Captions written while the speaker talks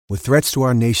With threats to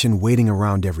our nation waiting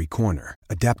around every corner,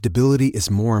 adaptability is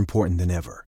more important than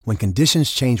ever. When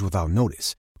conditions change without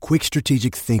notice, quick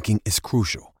strategic thinking is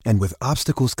crucial. And with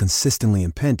obstacles consistently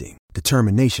impending,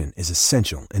 determination is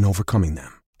essential in overcoming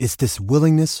them. It's this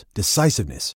willingness,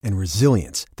 decisiveness, and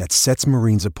resilience that sets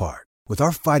Marines apart. With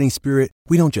our fighting spirit,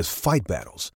 we don't just fight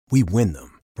battles, we win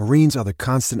them. Marines are the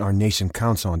constant our nation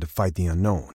counts on to fight the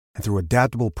unknown. And through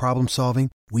adaptable problem solving,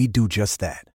 we do just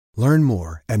that. Learn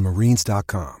more at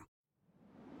marines.com.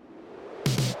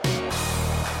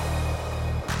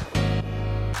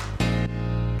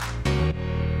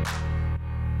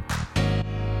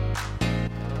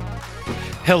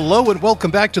 Hello and welcome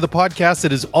back to the podcast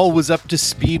that is always up to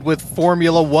speed with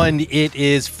Formula One. It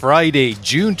is Friday,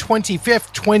 June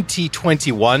 25th,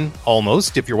 2021,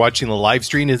 almost. If you're watching the live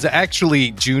stream, it's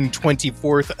actually June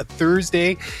 24th,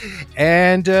 Thursday.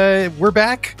 And we're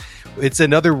back. It's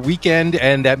another weekend,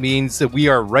 and that means that we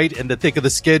are right in the thick of the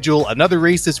schedule. Another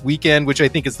race this weekend, which I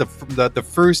think is the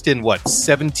first in,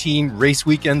 17 race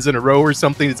weekends in a row or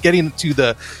something. It's getting to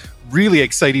the really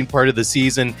exciting part of the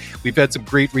season. We've had some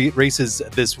great races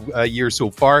this year so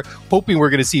far. Hoping we're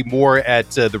going to see more at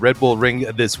the Red Bull Ring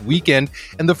this weekend.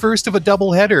 And the first of a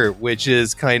doubleheader, which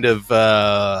is kind of,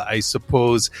 I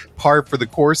suppose, par for the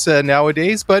course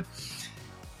nowadays. But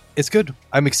it's good.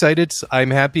 I'm excited.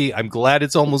 I'm happy. I'm glad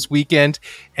it's almost weekend.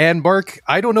 And Mark,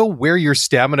 I don't know where your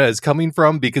stamina is coming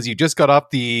from because you just got off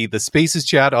the Spaces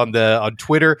chat on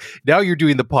Twitter. Now you're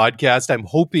doing the podcast. I'm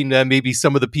hoping maybe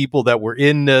some of the people that were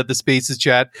in the Spaces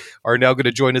chat are now going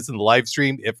to join us in the live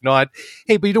stream. If not,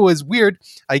 hey, but you know what's weird?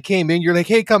 I came in. You're like,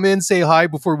 hey, come in, say hi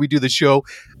before we do the show.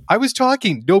 I was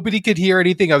talking. Nobody could hear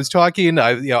anything. I was talking.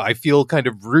 I feel kind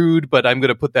of rude, but I'm going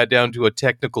to put that down to a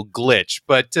technical glitch.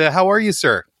 But how are you,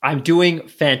 sir? I'm doing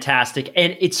fantastic.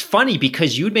 And it's funny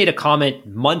because you'd made a comment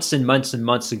months and months and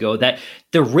months ago that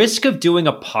the risk of doing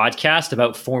a podcast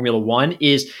about Formula One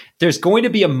is there's going to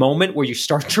be a moment where you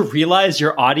start to realize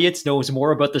your audience knows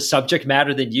more about the subject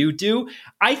matter than you do.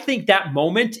 I think that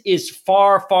moment is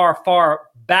far, far, far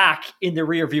back in the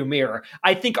rearview mirror.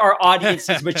 I think our audience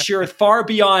has matured far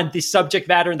beyond the subject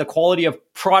matter and the quality of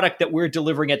product that we're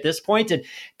delivering at this point. And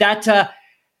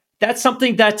that's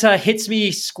something that hits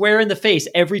me square in the face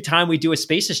every time we do a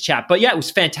Spaces chat. But yeah, it was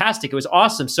fantastic. It was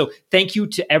awesome. So thank you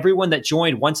to everyone that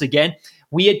joined once again.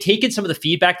 We had taken some of the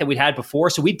feedback that we'd had before.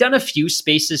 So we'd done a few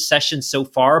Spaces sessions so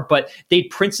far, but they'd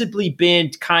principally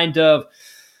been kind of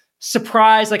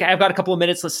surprise. Like, I've got a couple of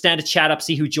minutes. Let's stand a chat up,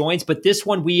 see who joins. But this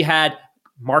one we had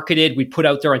marketed, we put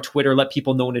out there on Twitter, let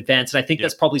people know in advance. And I think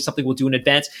that's probably something we'll do in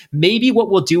advance. Maybe what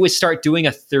we'll do is start doing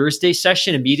a Thursday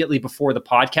session immediately before the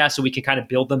podcast so we can kind of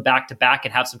build them back to back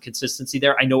and have some consistency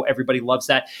there. I know everybody loves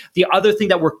that. The other thing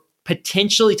that we're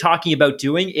potentially talking about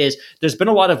doing is there's been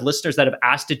a lot of listeners that have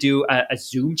asked to do a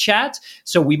Zoom chat.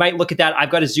 So we might look at that. I've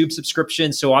got a Zoom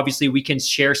subscription, so obviously we can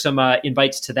share some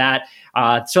invites to that.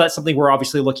 So that's something we're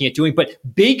obviously looking at doing. But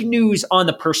big news on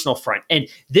the personal front. And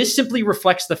this simply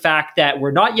reflects the fact that we're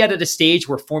not yet at a stage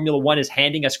where Formula One is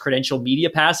handing us credentialed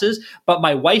media passes. But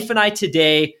my wife and I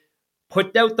today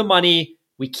put out the money.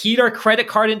 We keyed our credit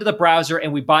card into the browser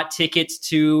and we bought tickets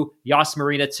to Yas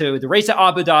Marina, to the race at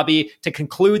Abu Dhabi, to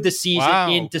conclude the season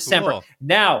in December. Cool.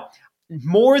 Now,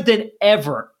 more than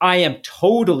ever, I am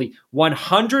totally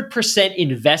 100%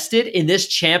 invested in this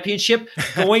championship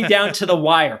going down to the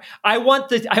wire. I want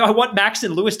Max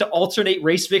and Lewis to alternate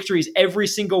race victories every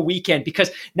single weekend because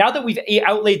now that we've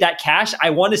outlaid that cash, I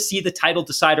want to see the title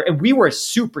decider. And we were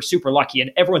super, super lucky.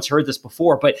 And everyone's heard this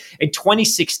before, but in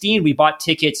 2016, we bought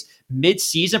tickets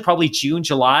mid-season, probably June,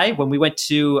 July, when we went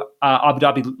to Abu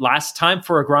Dhabi last time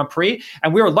for a Grand Prix.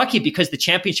 And we were lucky because the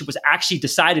championship was actually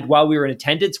decided while we were in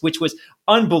attendance, which was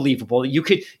unbelievable. You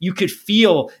could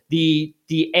feel the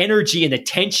energy and the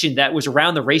tension that was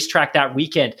around the racetrack that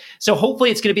weekend. So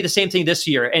hopefully it's going to be the same thing this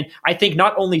year. And I think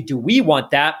not only do we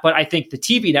want that, but I think the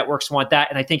TV networks want that.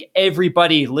 And I think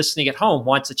everybody listening at home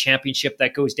wants a championship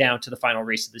that goes down to the final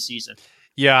race of the season.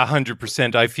 Yeah,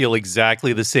 100%. I feel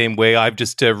exactly the same way. I've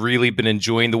just really been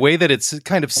enjoying the way that it's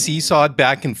kind of seesawed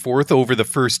back and forth over the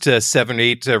first 7 or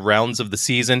 8 rounds of the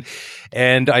season.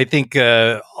 And I think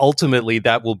ultimately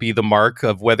that will be the mark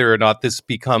of whether or not this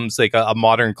becomes like a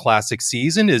modern classic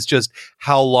season, is just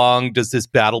how long does this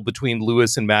battle between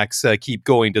Lewis and Max keep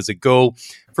going? Does it go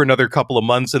for another couple of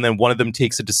months, and then one of them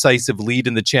takes a decisive lead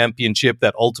in the championship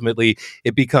that ultimately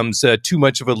it becomes too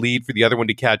much of a lead for the other one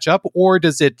to catch up? Or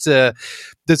does it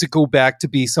go back to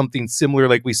be something similar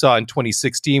like we saw in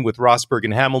 2016 with Rosberg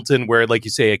and Hamilton, where, like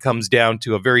you say, it comes down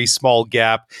to a very small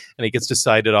gap and it gets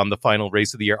decided on the final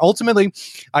race of the year? Ultimately,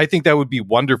 I think that would be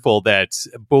wonderful that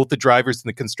both the drivers and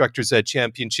the constructors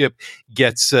championship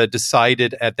gets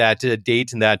decided at that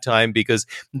date and that time, because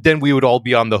then we would all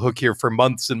be on the hook here for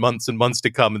months and months and months to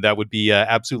come, and that would be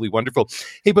absolutely wonderful.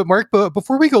 Hey, but Mark,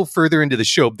 before we go further into the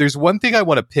show, there's one thing I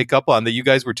want to pick up on that you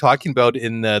guys were talking about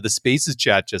in the Spaces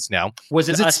chat just now. Was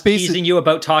it us teasing you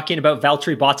about talking about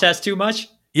Valtteri Bottas too much?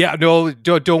 Yeah, no,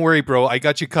 don't worry, bro. I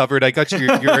got you covered. I got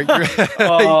your I've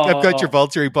got your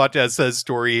Valtteri Bottas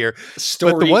story here.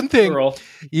 But the one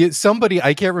thing, somebody,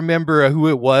 I can't remember who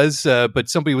it was, but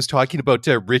somebody was talking about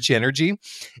Rich Energy,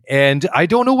 and I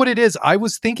don't know what it is. I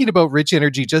was thinking about Rich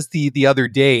Energy just the other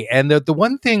day, and the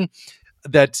one thing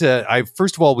that I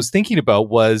first of all was thinking about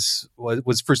was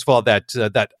first of all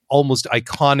that almost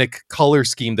iconic color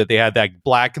scheme that they had, that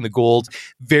black and the gold,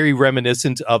 very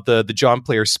reminiscent of the John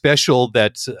Player special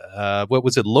that what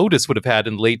was it, Lotus would have had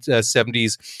in the late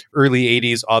 70s, early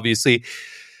 80s. Obviously,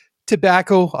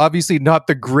 tobacco, obviously not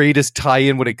the greatest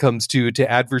tie-in when it comes to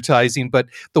advertising. But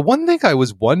the one thing I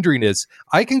was wondering is,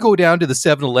 I can go down to the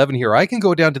 7-Eleven here, I can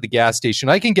go down to the gas station,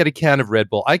 I can get a can of Red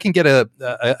Bull, I can get a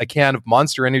can of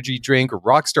Monster Energy drink or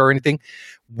Rockstar or anything.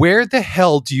 Where the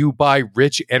hell do you buy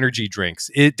Rich energy drinks?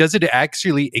 Does it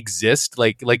actually exist,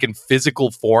 like in physical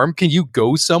form? Can you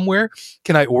go somewhere?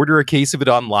 Can I order a case of it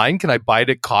online? Can I buy it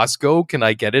at Costco? Can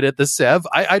I get it at the Sev?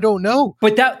 I don't know.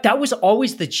 But that was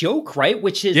always the joke, right?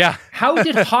 Which is, how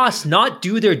did Haas not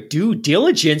do their due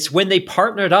diligence when they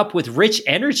partnered up with Rich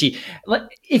Energy?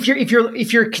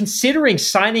 If you're considering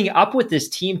signing up with this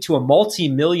team to a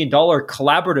multi-million-dollar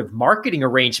collaborative marketing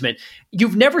arrangement,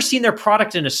 you've never seen their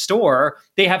product in a store.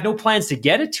 They have no plans to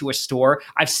get it to a store.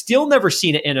 I've still never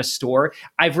seen it in a store.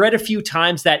 I've read a few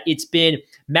times that it's been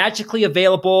magically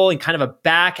available in kind of a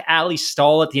back alley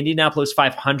stall at the Indianapolis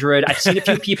 500. I've seen a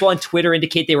few people on Twitter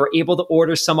indicate they were able to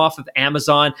order some off of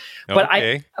Amazon. But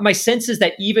my sense is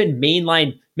that even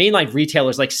mainline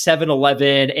retailers like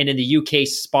 7-Eleven and in the UK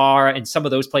Spar and some of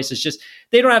those places, just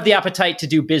they don't have the appetite to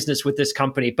do business with this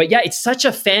company. But yeah, it's such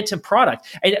a phantom product.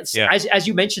 And as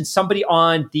you mentioned, somebody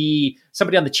on the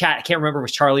chat, I can't remember if it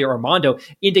was Charlie or Armando,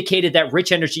 indicated that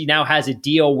Rich Energy now has a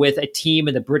deal with a team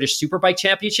in the British Superbike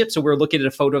Championship. So we're looking at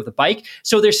a photo of the bike.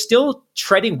 So they're still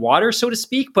treading water, so to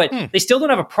speak, but they still don't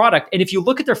have a product. And if you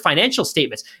look at their financial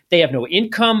statements, they have no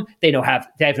income, they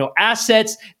have no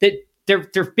assets. That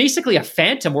they're basically a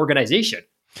phantom organization.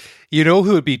 You know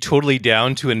who would be totally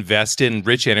down to invest in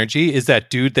Rich Energy is that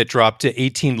dude that dropped to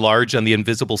 18 large on the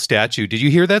invisible statue. Did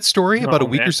you hear that story about a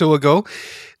week or so ago?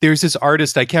 There's this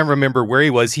artist, I can't remember where he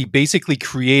was. He basically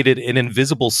created an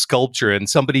invisible sculpture, and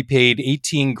somebody paid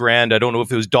 18 grand. I don't know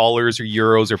if it was dollars or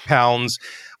euros or pounds,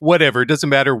 whatever. It doesn't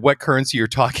matter what currency you're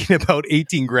talking about.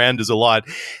 18 grand is a lot.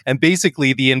 And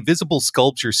basically, the invisible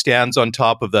sculpture stands on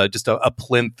top of just a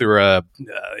plinth or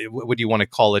what do you want to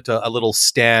call it? A little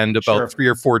stand about 3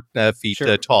 or 4 feet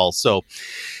tall. So,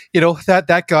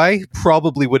 that guy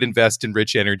probably would invest in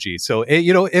Rich Energy. So,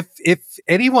 if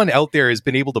anyone out there has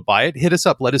been able to buy it, hit us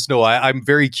up. Let us know. I'm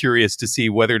very curious to see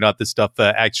whether or not this stuff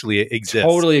actually exists.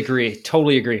 Totally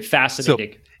agree.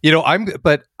 Fascinating. So,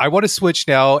 but I want to switch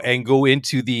now and go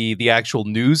into the actual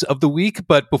news of the week.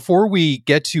 But before we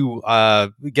get to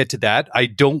that, I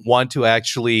don't want to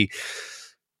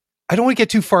get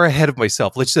too far ahead of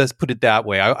myself. Let's just put it that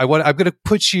way. I'm going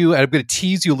to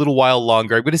tease you a little while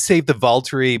longer. I'm going to save the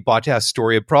Valtteri Bottas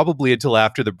story probably until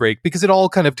after the break, because it all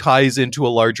kind of ties into a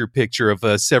larger picture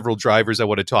of several drivers I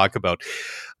want to talk about.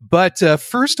 But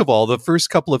first of all, the first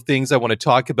couple of things I want to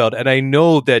talk about, and I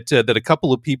know that a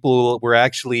couple of people were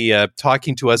actually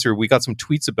talking to us, or we got some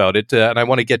tweets about it, and I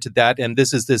want to get to that. And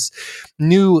this is this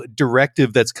new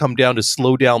directive that's come down to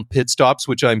slow down pit stops,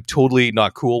 which I'm totally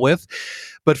not cool with.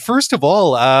 But first of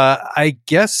all, I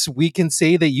guess we can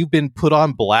say that you've been put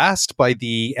on blast by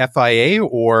the FIA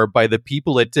or by the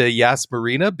people at Yas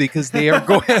Marina, because they are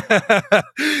going.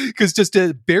 Because just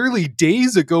barely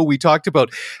days ago, we talked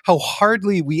about how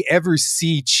hardly we ever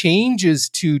see changes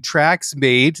to tracks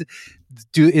made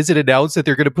is it announced that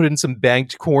they're going to put in some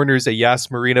banked corners at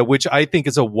Yas Marina, which I think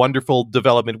is a wonderful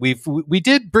development. We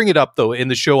did bring it up though in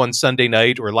the show on Sunday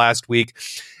night or last week,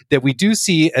 that we do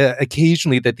see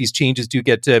occasionally that these changes do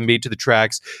get made to the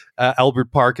tracks.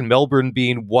 Albert Park in Melbourne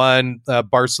being one.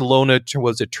 Barcelona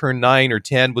was it turn 9 or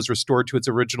 10 was restored to its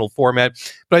original format.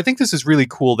 But I think this is really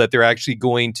cool that they're actually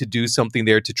going to do something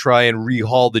there to try and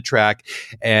rehaul the track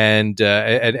and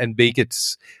make it,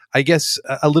 I guess,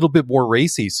 a little bit more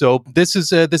racy. So this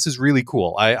is really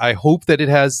cool. I hope that it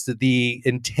has the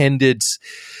intended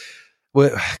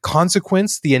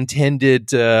consequence, the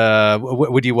intended,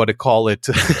 what do you want to call it?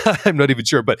 I'm not even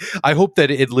sure, but I hope that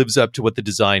it lives up to what the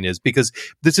design is, because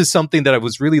this is something that I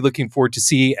was really looking forward to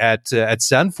see at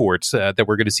Zandvoort, that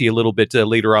we're going to see a little bit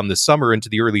later on this summer into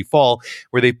the early fall,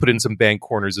 where they put in some bank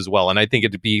corners as well. And I think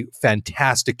it'd be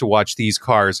fantastic to watch these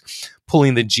cars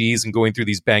pulling the G's and going through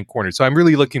these bank corners. So I'm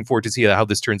really looking forward to see how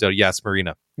this turns out at Yas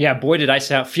Marina. Yeah, boy, did I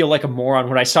feel like a moron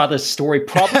when I saw this story.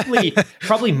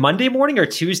 Probably Monday morning or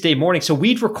Tuesday morning. So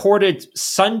we'd recorded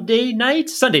Sunday night,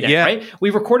 yeah. Right? We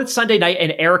recorded Sunday night,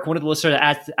 and Eric, one of the listeners,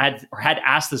 had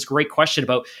asked this great question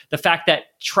about the fact that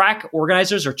track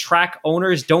organizers or track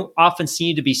owners don't often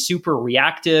seem to be super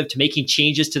reactive to making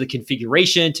changes to the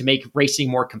configuration to make racing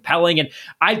more compelling. And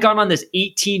I'd gone on this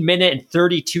 18-minute and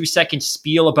 32-second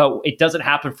spiel about it doesn't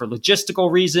happen for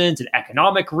logistical reasons and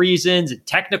economic reasons and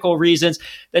technical reasons.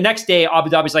 The next day, Abu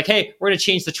Dhabi's like, hey, we're going to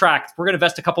change the track. We're going to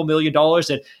invest a couple $1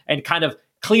 million and kind of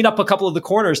clean up a couple of the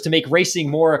corners to make racing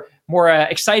more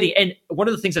exciting. And one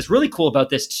of the things that's really cool about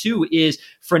this too is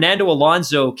Fernando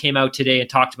Alonso came out today and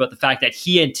talked about the fact that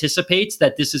he anticipates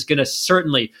that this is going to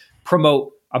certainly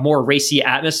promote a more racy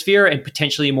atmosphere and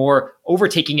potentially more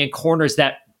overtaking in corners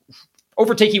that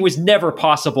overtaking was never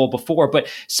possible before. But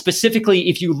specifically,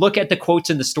 if you look at the quotes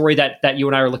in the story that you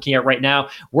and I are looking at right now,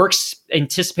 works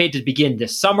anticipated to begin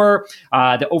this summer.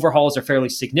 The overhauls are fairly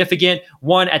significant.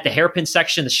 One, at the hairpin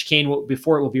section, the chicane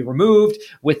before it will be removed.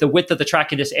 With the width of the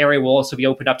track in this area will also be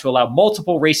opened up to allow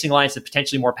multiple racing lines and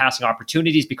potentially more passing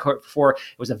opportunities. Before it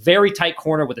was a very tight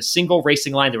corner with a single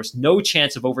racing line. There was no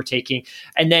chance of overtaking.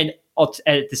 And then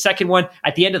the second one,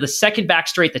 at the end of the second back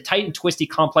straight, the tight and twisty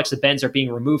complex of bends are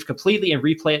being removed completely and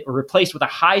replaced with a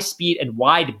high speed and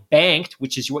wide banked,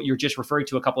 which is what you were just referring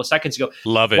to a couple of seconds ago.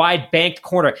 Love it. Wide banked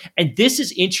corner. And this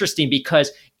is interesting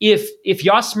because if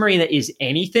Yas Marina is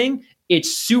anything,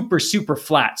 it's super, super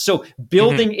flat. So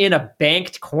building in a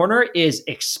banked corner is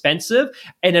expensive,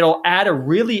 and it'll add a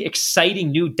really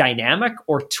exciting new dynamic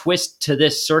or twist to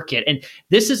this circuit. And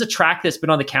this is a track that's been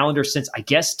on the calendar since, I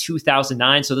guess,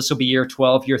 2009. So this will be year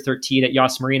 12, year 13 at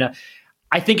Yas Marina.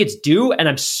 I think it's due, and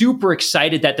I'm super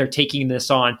excited that they're taking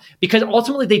this on because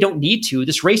ultimately they don't need to.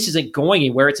 This race isn't going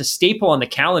anywhere. It's a staple on the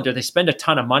calendar. They spend a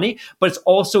ton of money, but it's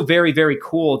also very, very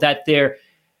cool that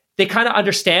they kind of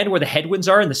understand where the headwinds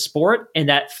are in the sport and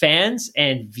that fans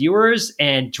and viewers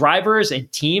and drivers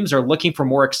and teams are looking for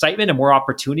more excitement and more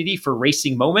opportunity for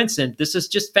racing moments. And this is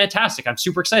just fantastic. I'm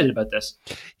super excited about this.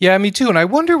 Yeah, me too. And I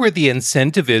wonder where the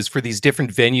incentive is for these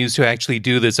different venues to actually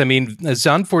do this. I mean,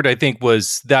 Zandvoort, I think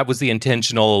was the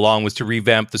intention all along, was to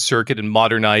revamp the circuit and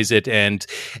modernize it and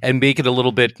make it a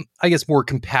little bit, I guess, more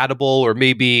compatible, or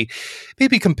maybe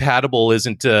compatible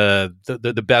isn't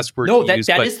the best word to use.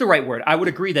 No, that is the right word. I would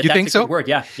agree that you that's think a so? good word.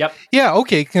 Yeah. Yep. Yeah.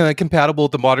 Okay. Compatible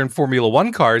with the modern Formula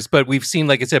One cars, but we've seen,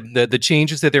 like I said, the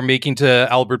changes that they're making to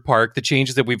Albert Park, the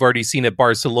changes that we've already seen at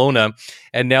Barcelona,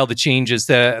 and now the changes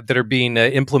that are being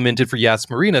implemented for Yas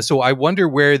Marina. So I wonder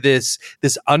where this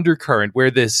undercurrent,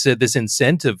 where this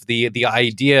incentive, the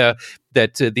idea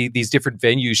that these different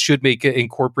venues should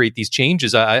incorporate these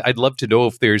changes. I'd love to know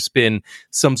if there's been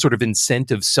some sort of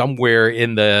incentive somewhere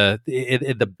in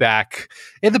the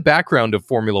background of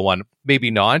Formula One.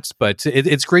 Maybe not, but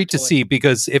it's great to see,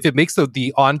 because if it makes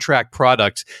the on-track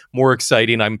product more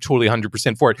exciting, I'm totally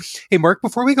 100% for it. Hey, Mark,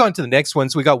 before we go on to the next one,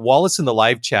 so we got Wallace in the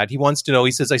live chat. He wants to know,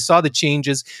 he says, I saw the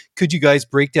changes. Could you guys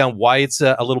break down why it's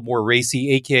a little more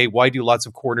racy, aka why do lots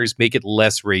of corners make it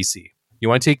less racy? You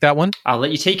want to take that one? I'll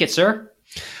let you take it, sir.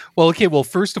 Well, okay. Well,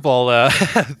 first of all,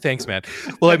 thanks, man.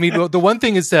 Well, I mean, the one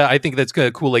thing is I think that's kind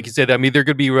of cool. Like you said, I mean, they're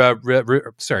going to be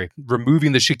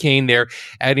removing the chicane there,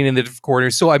 adding in the different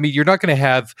corners. So, I mean, you're not going to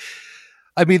have.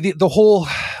 I mean, the whole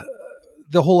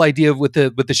idea with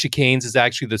the chicanes is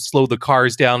actually to slow the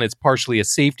cars down. It's partially a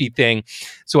safety thing.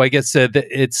 So, I guess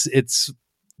it's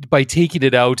by taking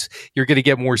it out, you're going to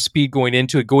get more speed going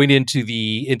into it. Going into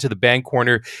the bank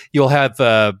corner, you'll have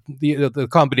the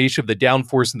combination of the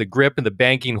downforce and the grip and the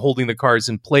banking holding the cars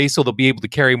in place, so they'll be able to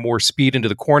carry more speed into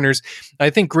the corners. I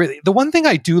think the one thing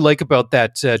I do like about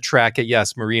that track at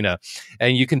Yas Marina,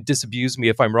 and you can disabuse me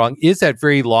if I'm wrong, is that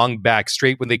very long back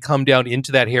straight when they come down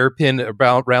into that hairpin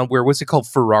around where, what's it called,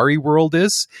 Ferrari World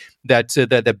is?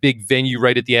 That big venue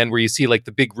right at the end where you see like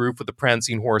the big roof with the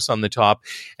prancing horse on the top,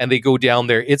 and they go down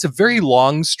there. It's a very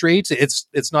long straight.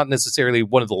 It's not necessarily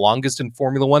one of the longest in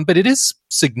Formula One, but it is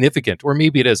significant, or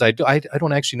maybe it is. I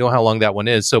don't actually know how long that one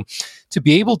is. So to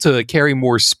be able to carry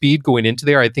more speed going into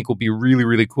there, I think will be really,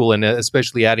 really cool, and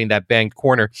especially adding that banked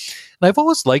corner. And I've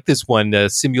always liked this one,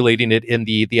 simulating it in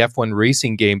the F1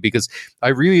 racing game, because I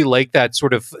really like that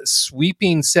sort of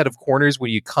sweeping set of corners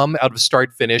when you come out of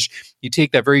start finish. You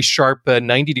take that very sharp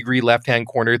 90-degree left-hand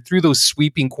corner through those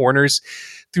sweeping corners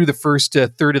through the first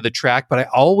third of the track, but I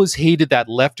always hated that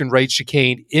left and right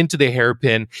chicane into the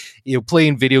hairpin.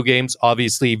 Playing video games,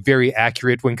 obviously very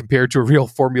accurate when compared to a real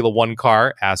Formula One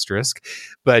car, asterisk.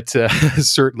 But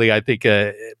certainly, I think,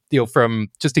 from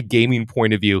just a gaming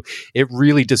point of view, it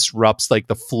really disrupts like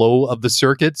the flow of the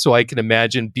circuit. So I can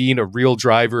imagine being a real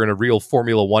driver in a real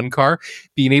Formula One car,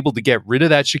 being able to get rid of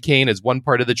that chicane as one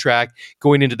part of the track,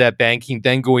 going into that banking,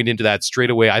 then going into that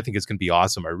straightaway. I think it's going to be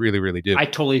awesome. I really, really do. I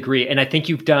totally agree. And I think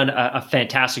you've done a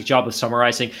fantastic job of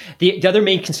summarizing. The other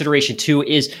main consideration too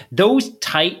is those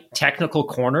tight technical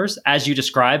corners, as you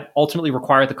described, ultimately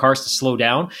require the cars to slow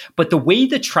down. But the way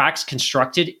the track's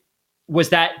constructed was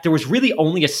that there was really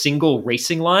only a single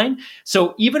racing line.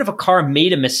 So even if a car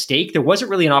made a mistake, there wasn't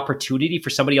really an opportunity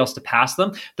for somebody else to pass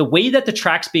them. The way that the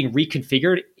track's being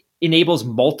reconfigured enables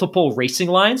multiple racing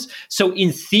lines. So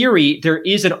in theory, there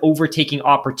is an overtaking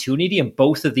opportunity in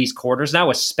both of these corners now,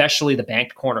 especially the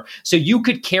banked corner. So you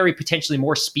could carry potentially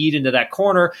more speed into that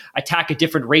corner, attack a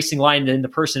different racing line than the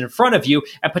person in front of you,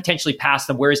 and potentially pass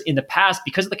them. Whereas in the past,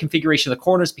 because of the configuration of the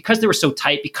corners, because they were so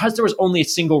tight, because there was only a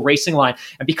single racing line,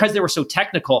 and because they were so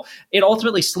technical, it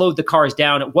ultimately slowed the cars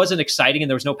down. It wasn't exciting,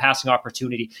 and there was no passing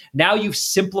opportunity. Now you've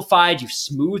simplified, you've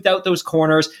smoothed out those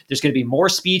corners. There's going to be more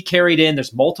speed carried in.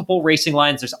 There's multiple racing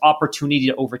lines, there's opportunity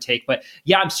to overtake. But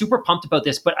yeah, I'm super pumped about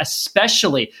this, but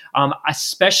especially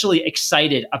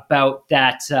excited about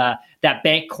that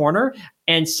bank corner.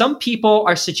 And some people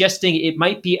are suggesting it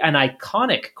might be an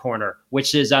iconic corner,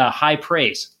 which is high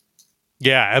praise.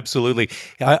 Yeah, absolutely.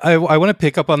 I want to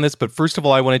pick up on this, but first of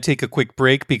all, I want to take a quick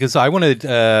break because I want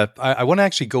to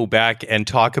actually go back and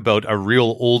talk about a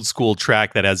real old school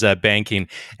track that has banking,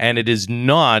 and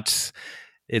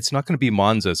it's not going to be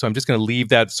Monza. So I'm just going to leave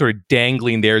that sort of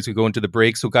dangling there as we go into the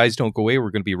break. So guys, don't go away.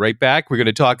 We're going to be right back. We're going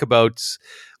to talk about,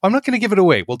 I'm not going to give it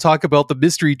away. We'll talk about the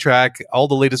mystery track, all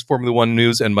the latest Formula One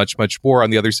news, and much, much more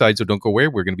on the other side. So don't go away.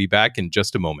 We're going to be back in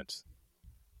just a moment.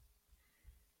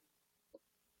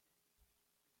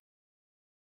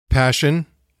 Passion,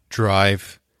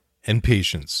 drive, and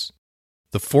patience.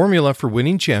 The formula for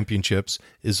winning championships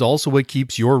is also what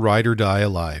keeps your ride or die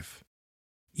alive.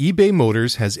 eBay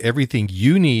Motors has everything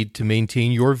you need to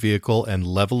maintain your vehicle and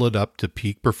level it up to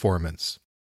peak performance.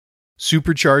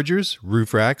 Superchargers,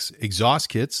 roof racks, exhaust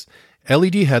kits,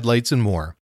 LED headlights, and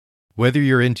more. Whether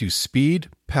you're into speed,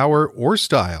 power, or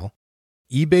style,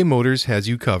 eBay Motors has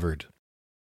you covered.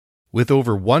 With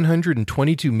over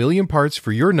 122 million parts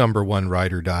for your number one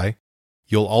ride or die,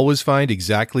 you'll always find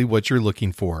exactly what you're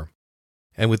looking for.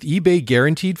 And with eBay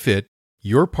Guaranteed Fit,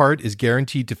 your part is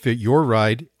guaranteed to fit your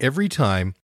ride every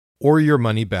time or your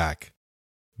money back.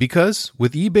 Because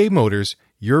with eBay Motors,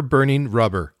 you're burning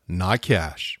rubber, not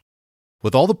cash.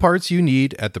 With all the parts you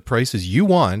need at the prices you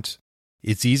want,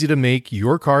 it's easy to make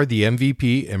your car the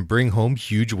MVP and bring home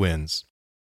huge wins.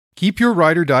 Keep your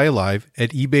ride or die alive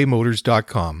at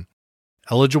ebaymotors.com.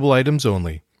 Eligible items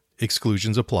only.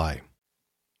 Exclusions apply.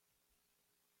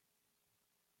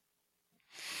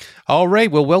 All right.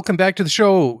 Well, welcome back to the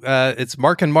show. It's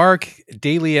Mark and Mark,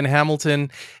 Daly and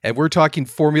Hamilton, and we're talking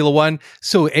Formula One.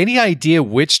 So any idea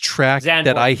which track Zandvoort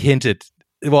that I hinted?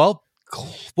 Well,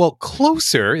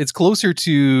 closer. It's closer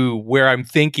to where I'm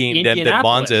thinking that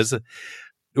Monza is.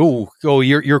 Oh,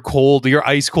 you're cold. You're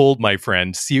ice cold, my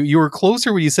friend. You were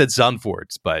closer when you said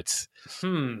Zandvoort, but.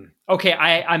 Okay,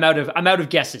 I'm out of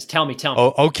guesses. Tell me.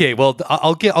 Oh, okay. Well,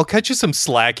 I'll cut you some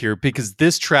slack here because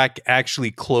this track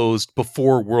actually closed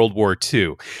before World War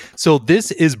II. So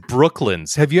this is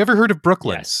Brooklands. Have you ever heard of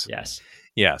Brooklands? Yes.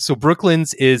 Yeah. So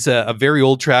Brooklands is a very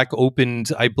old track.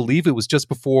 Opened, I believe it was just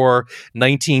before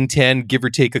 1910, give or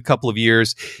take a couple of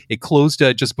years. It closed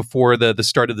just before the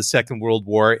start of the Second World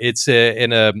War. It's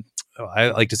in a I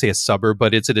like to say a suburb,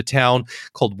 but it's at a town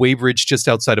called Weybridge, just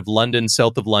outside of London,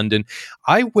 south of London.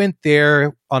 I went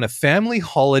there on a family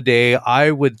holiday.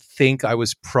 I would think I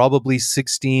was probably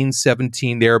 16,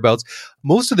 17, thereabouts.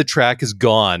 Most of the track is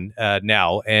gone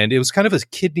now, and it was kind of a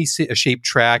kidney-shaped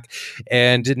track.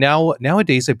 And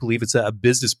nowadays, I believe it's a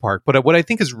business park. But what I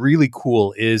think is really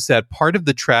cool is that part of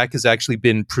the track has actually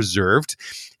been preserved.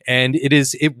 And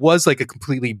it was like a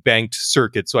completely banked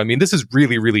circuit. So, I mean, this is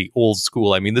really, really old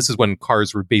school. I mean, this is when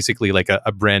cars were basically like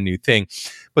a brand new thing.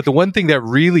 But the one thing that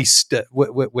really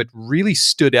what really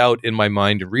stood out in my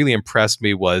mind and really impressed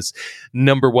me was,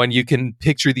 number one, you can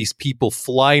picture these people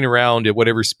flying around at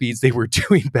whatever speeds they were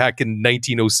doing back in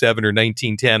 1907 or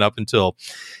 1910 up until,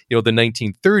 the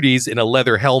 1930s in a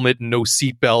leather helmet and no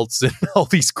seatbelts and all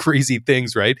these crazy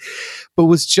things, right? But it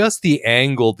was just the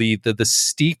angle, the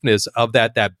steepness of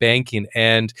that banking.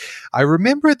 And I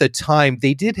remember at the time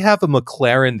they did have a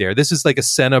McLaren there. This is like a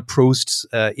Senna Prost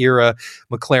era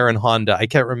McLaren Honda. I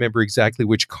can't remember exactly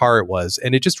which car it was.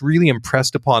 And it just really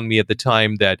impressed upon me at the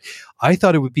time that I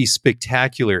thought it would be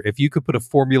spectacular if you could put a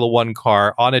Formula One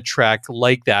car on a track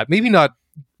like that. Maybe not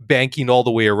banking all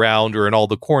the way around or in all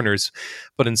the corners,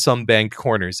 but in some banked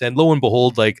corners. And lo and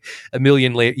behold, like a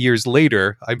million years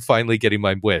later, I'm finally getting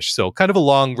my wish. So kind of a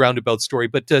long roundabout story,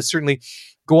 but certainly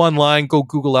go online, go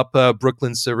Google up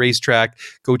Brooklyn's racetrack,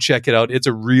 go check it out. It's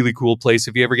a really cool place.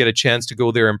 If you ever get a chance to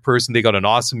go there in person, they got an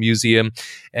awesome museum.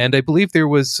 And I believe there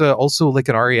was also like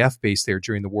an RAF base there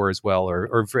during the war as well,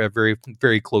 or very,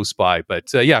 very close by.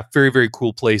 But yeah, very, very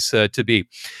cool place to be.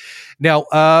 Now,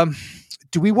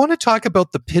 do we want to talk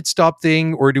about the pit stop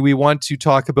thing, or do we want to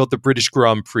talk about the British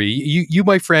Grand Prix? You,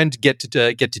 my friend, get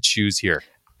to choose here.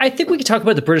 I think we can talk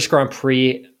about the British Grand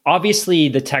Prix. Obviously,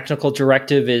 the technical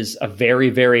directive is a very,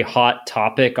 very hot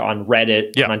topic on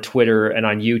Reddit, and on Twitter, and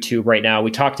on YouTube right now.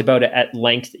 We talked about it at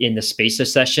length in the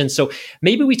Spaces session. So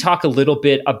maybe we talk a little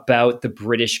bit about the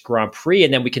British Grand Prix,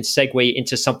 and then we can segue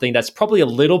into something that's probably a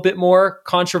little bit more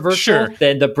controversial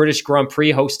than the British Grand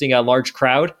Prix hosting a large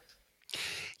crowd.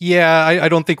 Yeah, I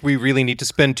don't think we really need to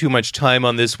spend too much time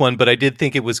on this one, but I did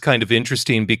think it was kind of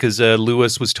interesting because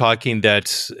Lewis was talking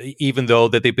that even though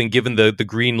that they've been given the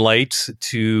green light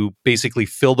to basically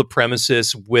fill the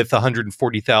premises with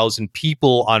 140,000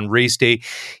 people on race day,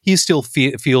 he still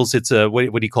feels it's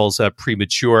what he calls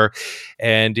premature.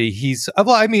 And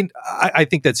I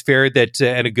think that's fair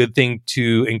and a good thing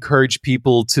to encourage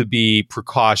people to be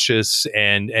precautious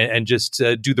and just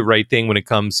do the right thing when it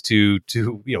comes to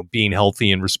being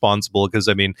healthy and responsible, because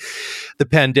I mean, the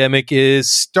pandemic is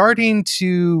starting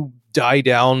to die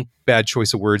down. Bad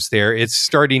choice of words there. It's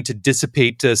starting to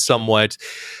dissipate somewhat,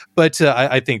 but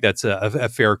I think that's a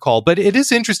fair call. But it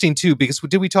is interesting too, because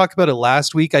did we talk about it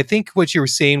last week? I think what you were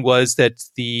saying was that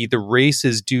the race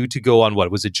is due to go on, what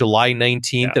was it, July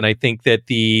 19th? And I think that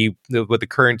the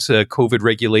current COVID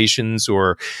regulations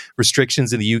or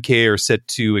restrictions in the UK are set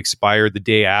to expire the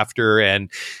day after.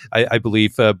 And I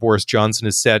believe Boris Johnson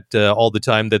has said all the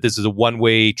time that this is a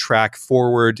one-way track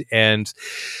forward. And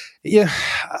yeah,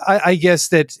 I guess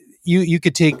that you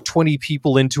could take 20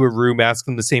 people into a room, ask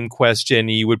them the same question,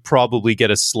 and you would probably get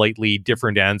a slightly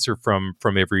different answer from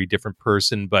every different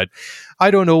person. But I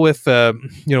don't know if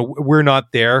we're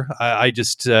not there. I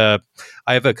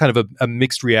have a kind of a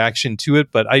mixed reaction to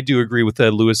it, but I do agree with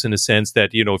Lewis in a sense that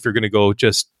if you're going to go,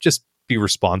 just be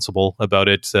responsible about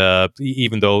it,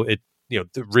 even though it.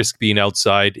 The risk being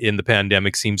outside in the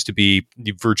pandemic seems to be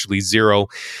virtually zero.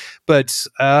 But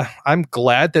I'm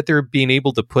glad that they're being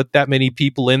able to put that many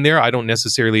people in there. I don't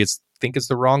necessarily think it's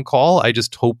the wrong call. I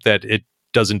just hope that it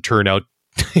doesn't turn out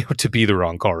to be the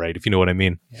wrong call, right? If you know what I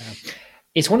mean. Yeah.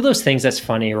 It's one of those things that's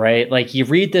funny, right? Like you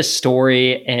read this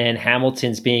story and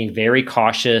Hamilton's being very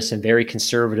cautious and very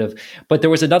conservative, but there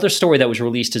was another story that was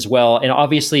released as well. And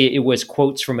obviously it was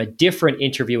quotes from a different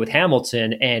interview with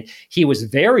Hamilton, and he was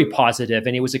very positive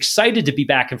and he was excited to be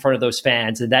back in front of those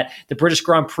fans, and that the British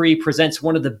Grand Prix presents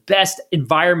one of the best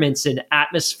environments and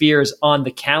atmospheres on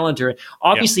the calendar. And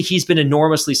obviously he's been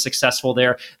enormously successful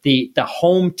there. The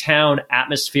hometown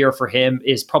atmosphere for him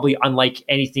is probably unlike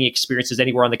anything he experiences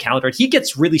anywhere on the calendar. And he gets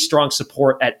really strong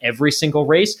support at every single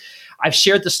race. I've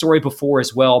shared the story before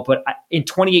as well, but in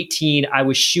 2018, I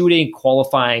was shooting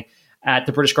qualifying at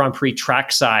the British Grand Prix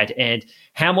trackside, and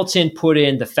Hamilton put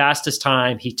in the fastest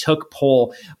time. He took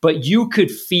pole, but you could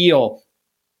feel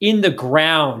in the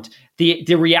ground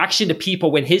the reaction to people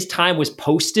when his time was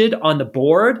posted on the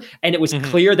board and it was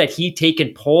clear that he'd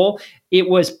taken pole. It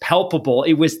was palpable.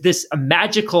 It was this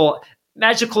magical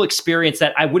magical experience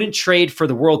that I wouldn't trade for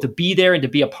the world to be there and to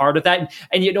be a part of that.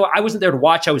 And you know, I wasn't there to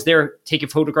watch. I was there taking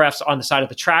photographs on the side of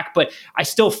the track, but I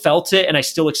still felt it and I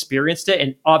still experienced it.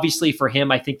 And obviously for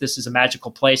him, I think this is a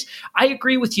magical place. I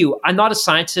agree with you. I'm not a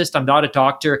scientist. I'm not a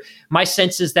doctor. My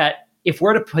sense is that if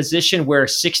we're at a position where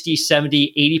 60,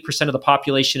 70, 80% of the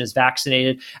population is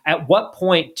vaccinated, at what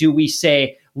point do we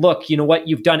say, look, you know what,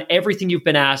 you've done everything you've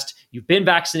been asked, you've been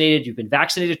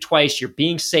vaccinated twice, you're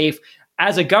being safe.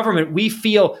 As a government, we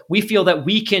feel that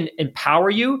we can empower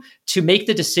you to make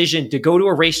the decision to go to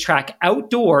a racetrack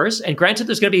outdoors. And granted,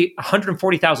 there's going to be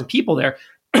 140,000 people there,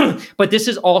 but this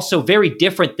is also very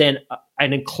different than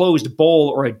an enclosed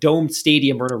bowl or a domed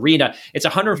stadium or an arena. It's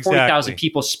 140,000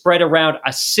 people spread around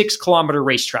a 6-kilometer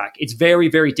racetrack. It's very,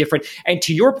 very different. And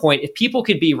to your point, if people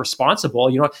can be responsible,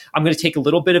 you know, I'm going to take a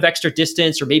little bit of extra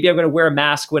distance, or maybe I'm going to wear a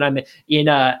mask when I'm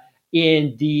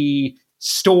in the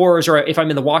stores, or if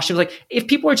I'm in the washroom. Like, if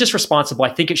people are just responsible,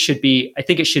 I think it should be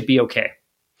okay.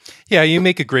 Yeah, you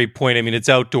make a great point. I mean, it's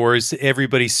outdoors.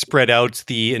 Everybody's spread out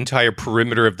the entire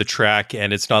perimeter of the track,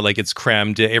 and it's not like it's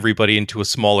crammed everybody into a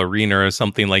small arena or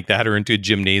something like that, or into a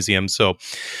gymnasium. So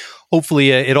hopefully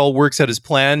it all works out as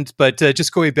planned. But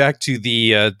just going back to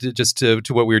to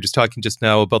what we were just talking just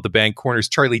now about the bank corners,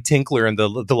 Charlie Tinkler in the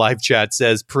live chat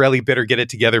says Pirelli better get it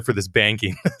together for this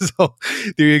banking. So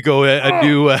there you go.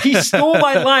 He stole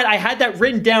my line. I had that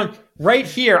written down right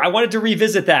here. I wanted to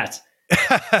revisit that.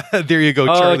 There you go,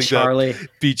 Charlie.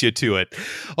 Beat you to it.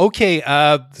 Okay,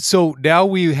 so now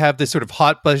we have this sort of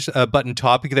hot button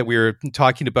topic that we were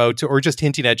talking about, or just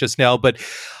hinting at just now, but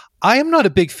I am not a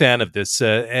big fan of this.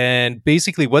 And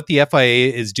basically what the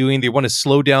FIA is doing, they want to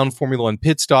slow down Formula One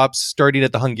pit stops starting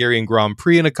at the Hungarian Grand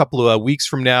Prix in a couple of weeks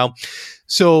from now.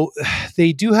 So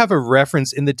they do have a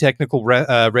reference in the technical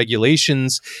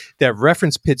regulations that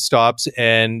reference pit stops,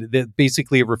 and that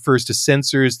basically refers to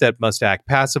sensors that must act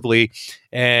passively.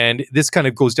 And this kind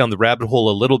of goes down the rabbit hole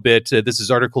a little bit. This is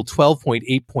Article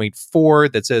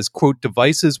 12.8.4 that says, quote,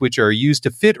 devices which are used to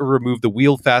fit or remove the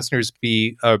wheel fasteners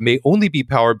may only be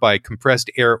powered by compressed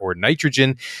air or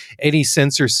nitrogen. Any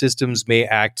sensor systems may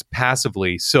act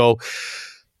passively. So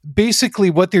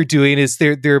basically what they're doing is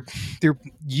they're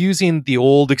using the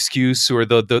old excuse or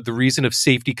the reason of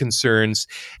safety concerns,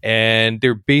 and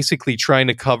they're basically trying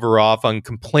to cover off on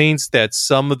complaints that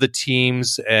some of the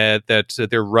teams that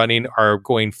they're running are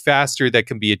going faster that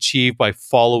can be achieved by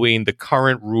following the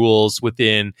current rules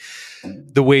within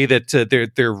the way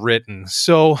that they're written.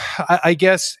 So I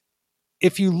guess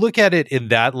if you look at it in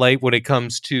that light, when it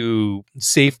comes to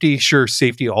safety, sure,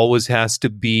 safety always has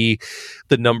to be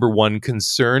the number one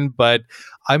concern, but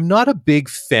I'm not a big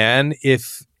fan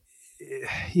if,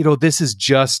 you know, this is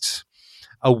just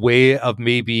a way of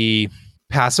maybe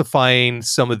pacifying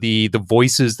some of the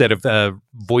voices that have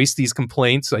voiced these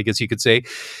complaints, I guess you could say,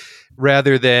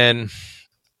 rather than...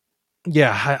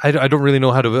 Yeah, I don't really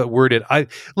know how to word it.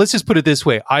 Let's just put it this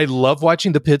way. I love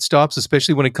watching the pit stops,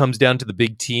 especially when it comes down to the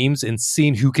big teams and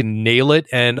seeing who can nail it.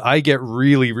 And I get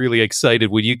really, really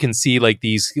excited when you can see like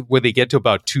these, where they get to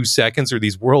about 2 seconds or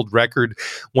these world record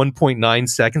 1.9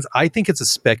 seconds. I think it's a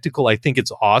spectacle. I think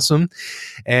it's awesome.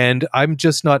 And I'm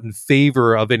just not in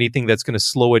favor of anything that's going to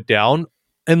slow it down,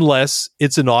 unless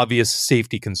it's an obvious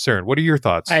safety concern. What are your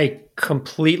thoughts? I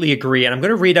completely agree. And I'm going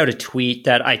to read out a tweet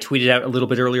that I tweeted out a little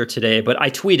bit earlier today, but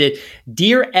I tweeted,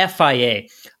 "Dear FIA,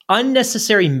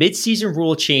 unnecessary mid-season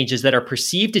rule changes that are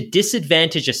perceived to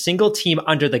disadvantage a single team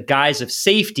under the guise of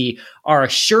safety are a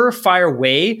surefire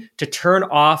way to turn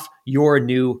off your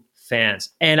new fans."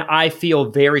 And I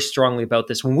feel very strongly about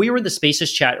this. When we were in the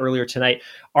Spaces chat earlier tonight,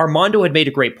 Armando had made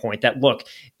a great point that, look,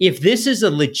 if this is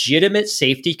a legitimate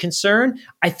safety concern,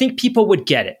 I think people would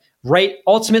get it, right?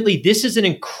 Ultimately, this is an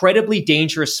incredibly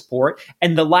dangerous sport.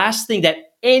 And the last thing that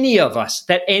any of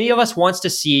us wants to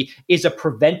see is a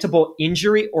preventable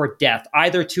injury or death,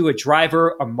 either to a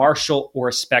driver, a marshal, or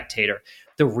a spectator.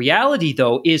 The reality,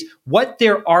 though, is what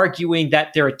they're arguing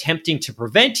that they're attempting to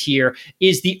prevent here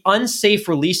is the unsafe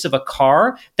release of a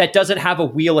car that doesn't have a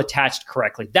wheel attached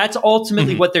correctly. That's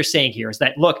ultimately what they're saying here, is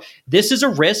that, look, this is a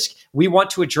risk. We want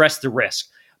to address the risk.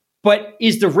 But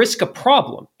is the risk a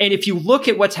problem? And if you look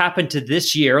at what's happened to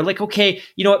this year, like, okay,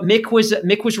 you know what, Mick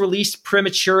was released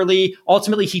prematurely.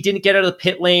 Ultimately, he didn't get out of the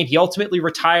pit lane. He ultimately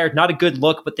retired. Not a good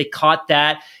look, but they caught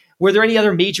that. Were there any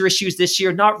other major issues this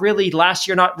year? Not really. Last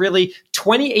year, not really.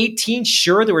 2018,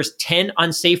 sure, there was 10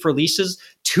 unsafe releases.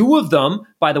 Two of them,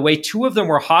 by the way,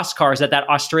 were Haas cars at that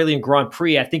Australian Grand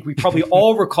Prix. I think we probably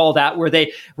all recall that, where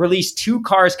they released two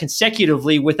cars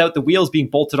consecutively without the wheels being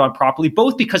bolted on properly,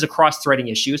 both because of cross-threading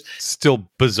issues. Still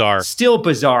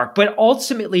bizarre. But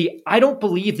ultimately, I don't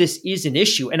believe this is an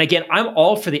issue. And again, I'm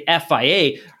all for the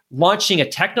FIA launching a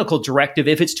technical directive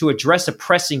if it's to address a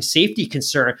pressing safety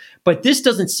concern. But this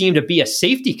doesn't seem to be a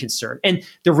safety concern. And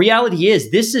the reality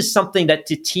is, this is something that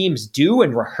the teams do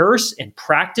and rehearse and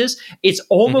practice. It's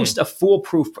almost a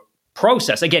foolproof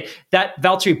process. Again, that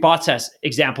Valtteri Bottas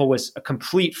example was a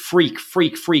complete freak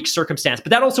circumstance,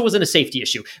 but that also wasn't a safety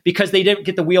issue because they didn't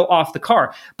get the wheel off the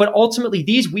car. But ultimately,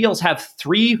 these wheels have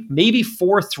 3, maybe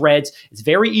 4 threads. It's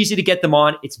very easy to get them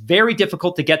on. It's very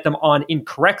difficult to get them on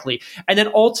incorrectly. And then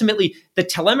ultimately, the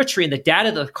telemetry and the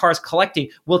data that the car is collecting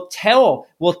will tell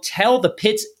the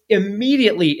pits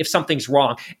immediately if something's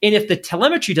wrong. And if the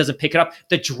telemetry doesn't pick it up,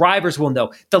 the drivers will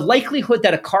know. The likelihood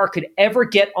that a car could ever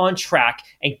get on track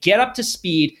and get up to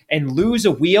speed and lose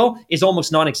a wheel is almost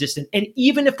non-existent. And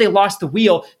even if they lost the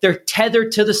wheel, they're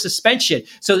tethered to the suspension.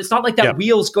 So it's not like that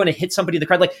wheel's going to hit somebody in the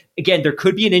car. Like, again, there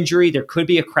could be an injury, there could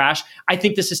be a crash. I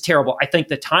think this is terrible. I think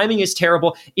the timing is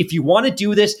terrible. If you want to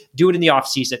do this, do it in the off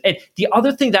season. And the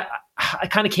other thing that I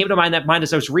kind of came to mind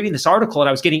as I was reading this article, and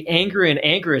I was getting angrier and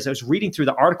angrier as I was reading through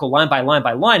the article line by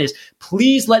line, is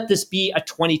please let this be a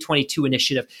 2022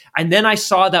 initiative. And then I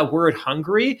saw that word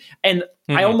Hungary, and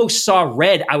I almost saw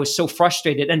red. I was so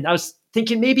frustrated, and I was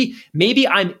thinking maybe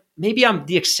I'm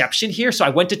the exception here. So I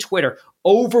went to Twitter,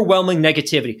 overwhelming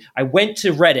negativity. I went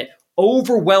to Reddit,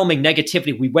 overwhelming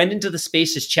negativity. We went into the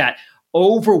Spaces chat,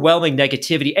 overwhelming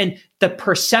negativity. And the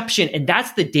perception, and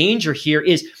that's the danger here,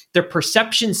 is the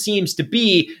perception seems to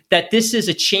be that this is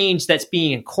a change that's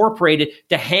being incorporated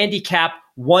to handicap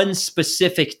one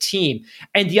specific team.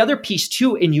 And the other piece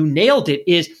too, and you nailed it,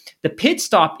 is the pit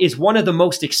stop is one of the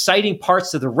most exciting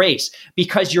parts of the race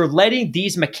because you're letting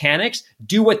these mechanics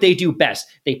do what they do best.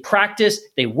 They practice,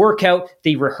 they work out,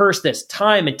 they rehearse this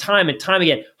time and time and time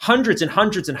again, hundreds and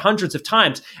hundreds and hundreds of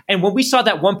times. And when we saw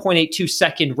that 1.82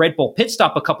 second Red Bull pit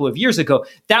stop a couple of years ago,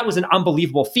 that was an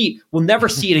unbelievable feat. We'll never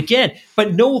see it again.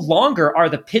 But no longer are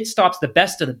the pit stops the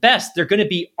best of the best. They're going to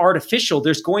be artificial.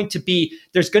 There's going to be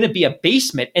a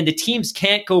basement, and the teams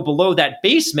can't go below that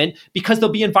basement because they'll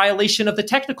be in violation of the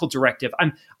technical directive.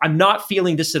 I'm not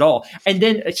feeling this at all. And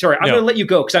then, sorry, I'm going to let you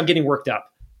go because I'm getting worked up.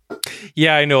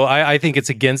 Yeah, I know. I think it's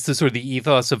against the sort of the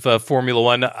ethos of Formula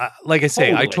One. Like I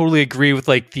say, I totally agree with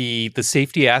like the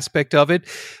safety aspect of it.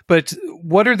 But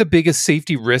what are the biggest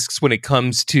safety risks when it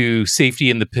comes to safety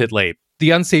in the pit lane? The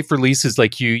unsafe releases,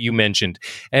 like you mentioned,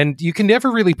 and you can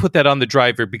never really put that on the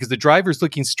driver because the driver's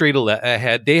looking straight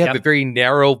ahead. They have a very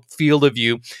narrow field of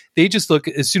view. They just look,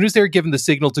 as soon as they're given the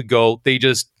signal to go, they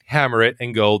just hammer it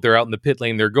and go. They're out in the pit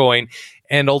lane, they're going.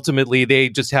 And ultimately, they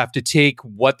just have to take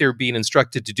what they're being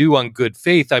instructed to do on good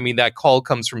faith. I mean, that call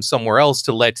comes from somewhere else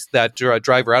to let that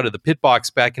driver out of the pit box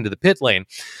back into the pit lane.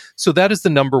 So that is the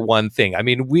number one thing. I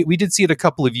mean, we did see it a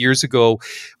couple of years ago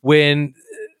when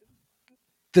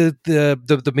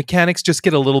the mechanics just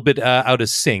get a little bit out of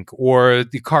sync, or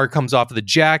the car comes off of the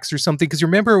jacks or something. Because you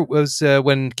remember it was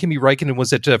when Kimi Räikkönen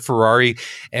was at Ferrari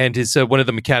and his one of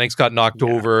the mechanics got knocked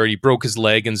over and he broke his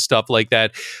leg and stuff like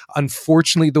that.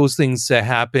 Unfortunately, those things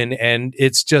happen, and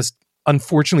it's just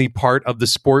unfortunately part of the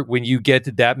sport when you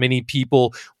get that many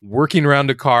people working around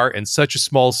a car in such a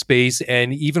small space,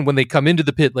 and even when they come into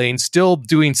the pit lane still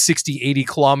doing 60-80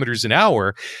 kilometers an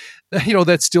hour. You know,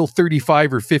 that's still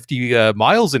 35 or 50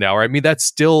 miles an hour. I mean, that's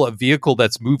still a vehicle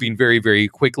that's moving very, very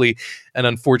quickly. And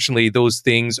unfortunately, those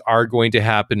things are going to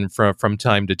happen from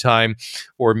time to time.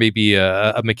 Or maybe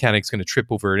a mechanic's going to trip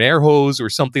over an air hose or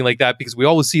something like that, because we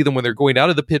always see them when they're going out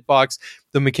of the pit box.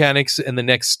 The mechanics in the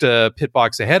next pit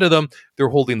box ahead of them, they're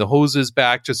holding the hoses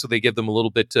back just so they give them a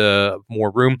little bit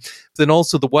more room. Then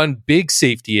also the one big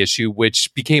safety issue,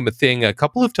 which became a thing a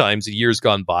couple of times in years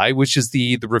gone by, which is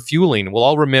the refueling. We'll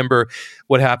all remember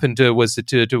what happened to was it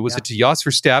to Jos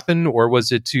Verstappen, or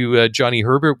was it to Johnny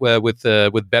Herbert with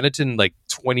Benetton like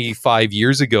 25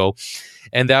 years ago?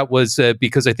 And that was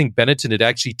because I think Benetton had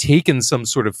actually taken some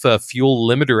sort of fuel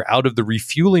limiter out of the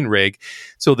refueling rig.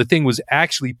 So the thing was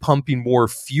actually pumping more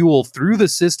fuel through the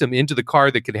system into the car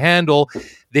that could handle.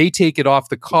 They take it off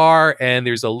the car, and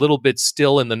there's a little bit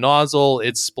still in the nozzle.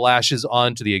 It splashes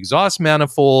onto the exhaust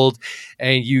manifold,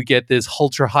 and you get this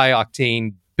ultra high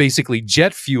octane, basically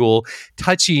jet fuel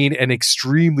touching an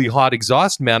extremely hot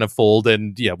exhaust manifold.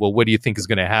 And yeah, well, what do you think is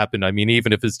going to happen? I mean,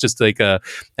 even if it's just like a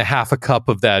half a cup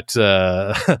of that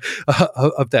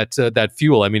that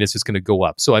fuel, I mean, it's just going to go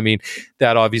up. So I mean,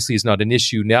 that obviously is not an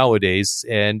issue nowadays.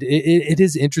 And it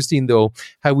is interesting though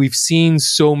how we've seen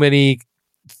so many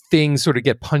things sort of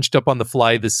get punched up on the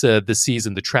fly this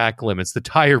season. The track limits, the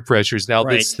tire pressures, now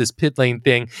this pit lane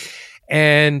thing.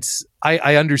 And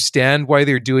I understand why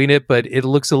they're doing it, but it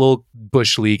looks a little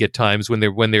bush league at times when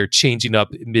they're changing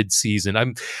up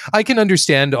mid-season. I can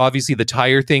understand obviously the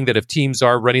tire thing, that if teams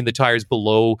are running the tires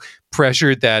below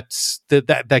pressure,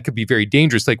 that could be very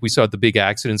dangerous, like we saw at the big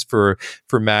accidents for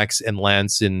Max and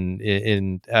Lance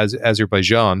in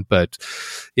Azerbaijan. But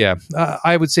yeah,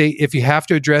 I would say if you have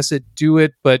to address it, do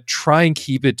it, but try and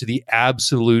keep it to the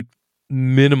absolute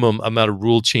minimum amount of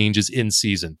rule changes in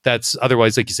season. That's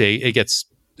otherwise, like you say,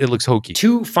 it looks hokey.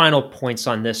 Two final points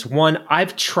on this. One,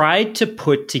 I've tried to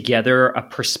put together a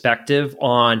perspective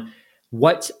on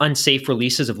what unsafe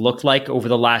releases have looked like over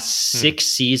the last 6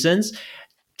 seasons.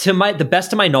 To the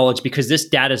best of my knowledge, because this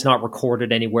data is not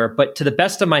recorded anywhere, but to the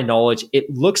best of my knowledge, it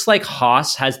looks like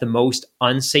Haas has the most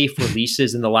unsafe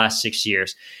releases in the last 6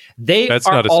 years. That's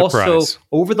are also,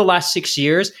 over the last 6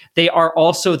 years, they are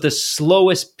also the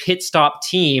slowest pit stop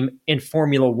team in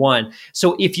Formula One.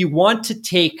 So if you want to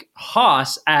take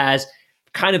Haas as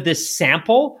kind of this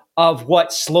sample of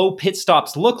what slow pit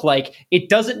stops look like, it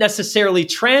doesn't necessarily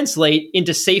translate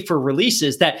into safer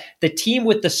releases. That the team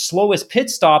with the slowest pit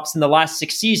stops in the last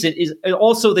 6 seasons is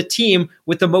also the team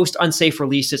with the most unsafe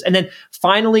releases. And then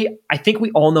finally, I think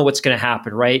we all know what's going to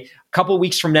happen, right? A couple of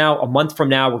weeks from now, a month from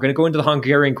now, we're going to go into the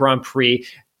Hungarian Grand Prix.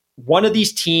 One of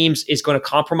these teams is going to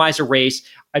compromise a race.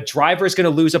 A driver is going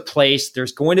to lose a place.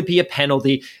 There's going to be a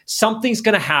penalty. Something's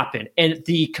going to happen. And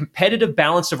the competitive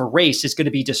balance of a race is going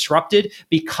to be disrupted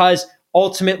because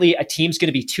ultimately a team's going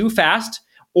to be too fast,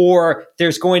 or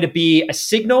there's going to be a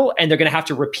signal and they're going to have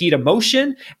to repeat a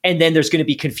motion, and then there's going to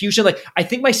be confusion. Like, I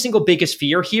think my single biggest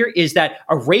fear here is that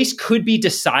a race could be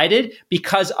decided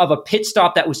because of a pit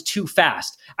stop that was too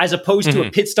fast, as opposed to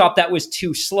a pit stop that was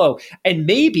too slow. And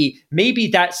maybe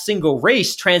that single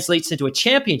race translates into a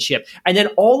championship. And then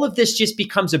all of this just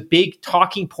becomes a big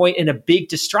talking point and a big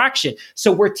distraction.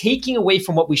 So we're taking away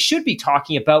from what we should be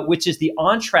talking about, which is the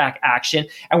on-track action.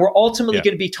 And we're ultimately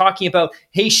going to be talking about,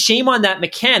 hey, shame on that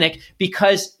mechanic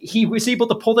because he was able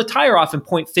to pull the tire off in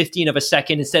 0.15 of a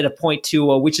second instead of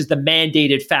 0.20, which is the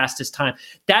mandated fastest time.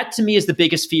 That to me is the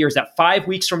biggest fear, is that 5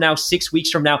 weeks from now, 6 weeks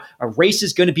from now, a race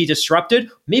is going to be disrupted.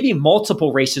 Maybe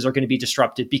multiple races are going to be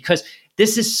disrupted because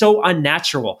this is so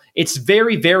unnatural. It's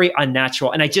very, very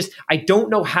unnatural. And I don't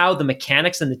know how the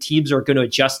mechanics and the teams are going to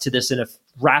adjust to this in a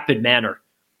rapid manner.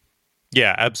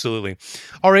 Yeah, absolutely.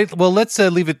 All right, well, let's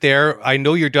leave it there. I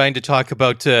know you're dying to talk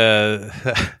about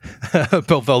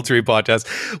about Valtteri Bottas.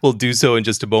 We'll do so in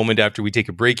just a moment after we take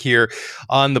a break here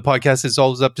on the podcast. It's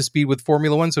always up to speed with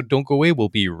Formula One, so don't go away. We'll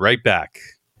be right back.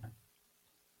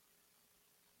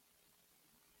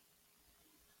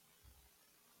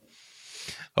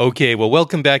 Okay, well,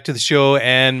 welcome back to the show.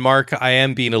 And Mark, I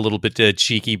am being a little bit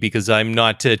cheeky because I'm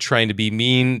not trying to be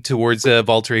mean towards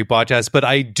Valtteri Bottas, but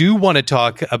I do want to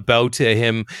talk about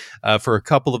him for a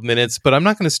couple of minutes, but I'm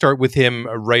not going to start with him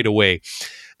right away.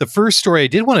 The first story I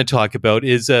did want to talk about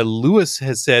is Lewis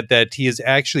has said that he is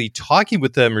actually talking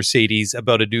with Mercedes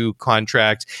about a new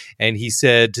contract. And he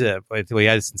said, he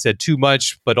hasn't said too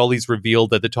much, but all he's revealed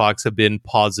that the talks have been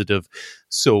positive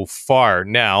so far.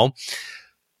 Now,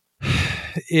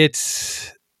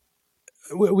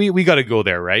 we got to go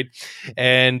there, right?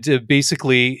 And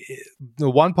basically,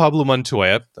 Juan Pablo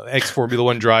Montoya, ex-Formula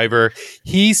One driver,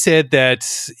 he said that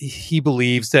he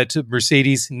believes that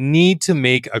Mercedes need to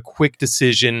make a quick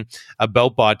decision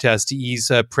about Bottas to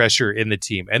ease pressure in the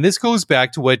team. And this goes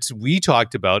back to what we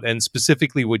talked about, and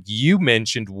specifically what you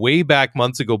mentioned way back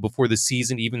months ago before the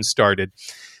season even started.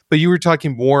 But you were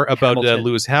talking more about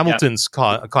Lewis Hamilton's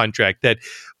contract, that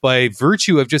by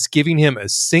virtue of just giving him a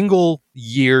single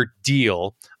year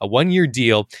deal, a 1 year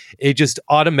deal, it just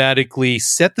automatically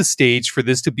set the stage for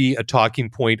this to be a talking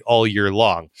point all year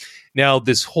long. Now,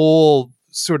 this whole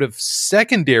sort of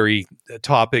secondary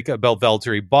topic about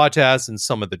Valtteri Bottas and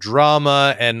some of the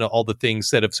drama and all the things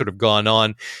that have sort of gone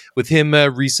on with him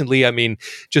recently. I mean,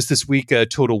 just this week,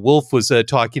 Toto Wolff was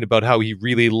talking about how he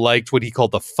really liked what he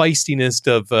called the feistiness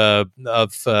of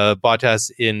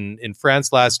Bottas in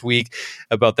France last week,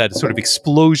 about that sort of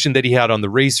explosion that he had on the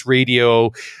race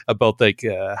radio, about like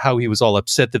how he was all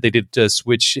upset that they did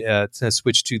switch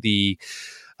to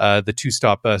the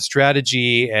two-stop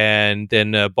strategy. And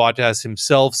then Bottas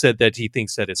himself said that he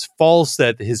thinks that it's false,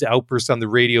 that his outburst on the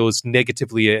radio has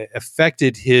negatively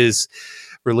affected his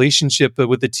relationship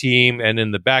with the team. And in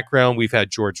the background, we've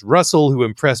had George Russell, who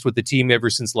impressed with the team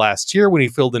ever since last year when he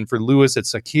filled in for Lewis at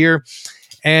Sakhir.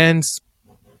 And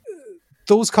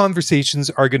those conversations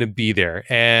are going to be there.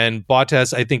 And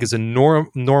Bottas, I think, is a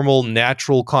normal,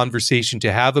 natural conversation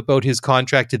to have about his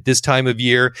contract at this time of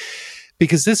year,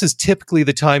 because this is typically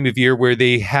the time of year where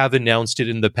they have announced it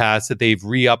in the past that they've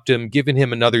re-upped him, given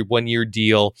him another 1-year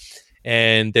deal.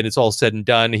 And then it's all said and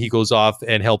done. He goes off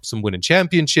and helps them win a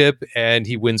championship, and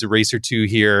he wins a race or two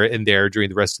here and there during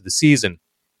the rest of the season.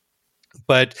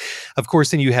 But of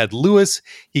course, then you had Lewis.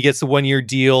 He gets the 1-year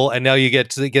deal, and now you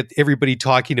get everybody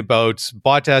talking about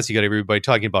Bottas. You got everybody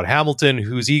talking about Hamilton.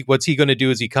 What's he going to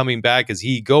do? Is he coming back? Is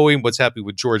he going? What's happening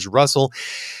with George Russell?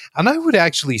 And I would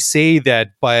actually say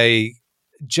that by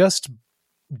just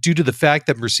due to the fact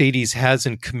that Mercedes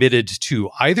hasn't committed to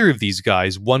either of these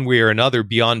guys one way or another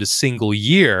beyond a single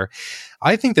year,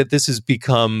 I think that this has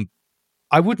become,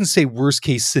 I wouldn't say worst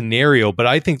case scenario, but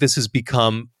I think this has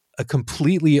become a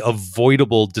completely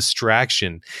avoidable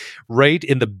distraction right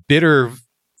in the bitter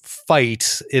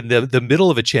fight, in the middle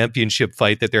of a championship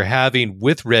fight that they're having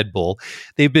with Red Bull.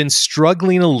 They've been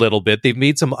struggling a little bit. They've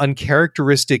made some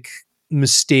uncharacteristic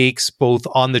mistakes both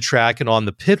on the track and on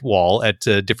the pit wall at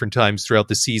different times throughout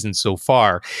the season so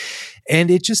far.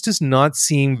 And it just does not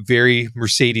seem very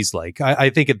Mercedes-like. I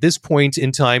think at this point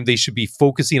in time, they should be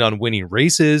focusing on winning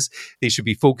races. They should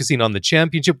be focusing on the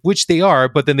championship, which they are,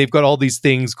 but then they've got all these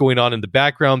things going on in the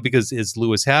background because is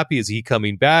Lewis happy? Is he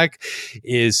coming back?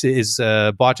 Is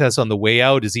Bottas on the way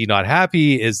out? Is he not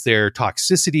happy? Is there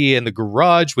toxicity in the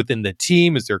garage within the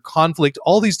team? Is there conflict?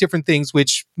 All these different things,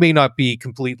 which may not be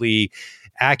completely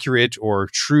accurate or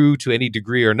true to any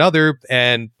degree or another,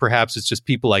 and perhaps it's just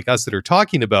people like us that are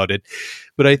talking about it.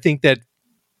 But I think that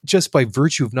just by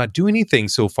virtue of not doing anything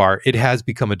so far, it has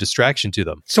become a distraction to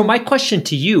them. So my question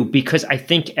to you, because I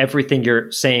think everything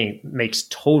you're saying makes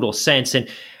total sense, and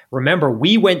remember,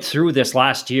 we went through this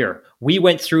last year. We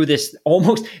went through this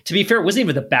almost, to be fair, it wasn't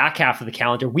even the back half of the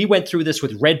calendar. We went through this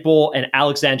with Red Bull and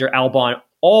Alexander Albon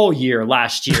all year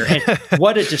last year, and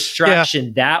what a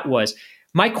distraction that was.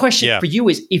 My question for you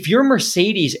is, if you're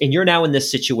Mercedes and you're now in this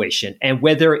situation, and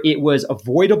whether it was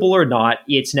avoidable or not,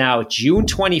 it's now June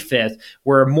 25th.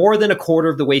 We're more than a quarter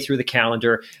of the way through the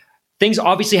calendar. Things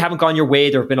obviously haven't gone your way.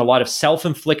 There have been a lot of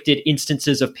self-inflicted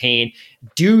instances of pain.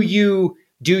 Do you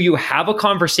have a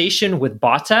conversation with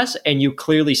Bottas and you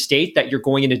clearly state that you're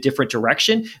going in a different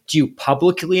direction? Do you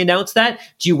publicly announce that?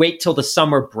 Do you wait till the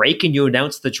summer break and you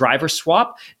announce the driver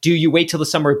swap? Do you wait till the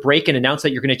summer break and announce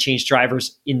that you're going to change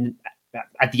drivers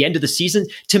at the end of the season?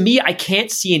 To me, I can't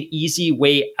see an easy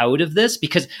way out of this,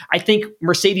 because I think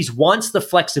Mercedes wants the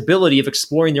flexibility of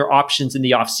exploring their options in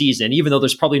the offseason, even though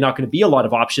there's probably not going to be a lot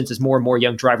of options as more and more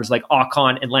young drivers like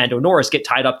Ocon and Lando Norris get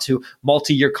tied up to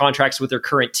multi-year contracts with their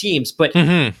current teams. But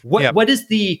what is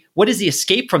the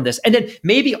escape from this? And then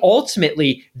maybe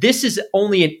ultimately this is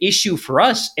only an issue for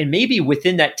us, and maybe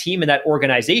within that team and that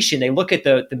organization, they look at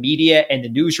the media and the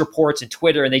news reports and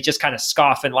Twitter and they just kind of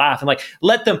scoff and laugh and like,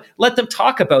 let them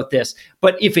talk about this.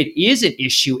 But if it is an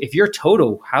issue, if you're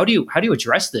Toto, how do you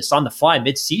address this on the fly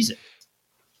mid-season?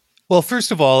 Well, first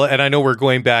of all, and I know we're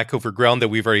going back over ground that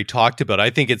we've already talked about,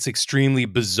 I think it's extremely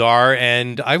bizarre,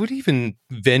 and I would even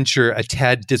venture a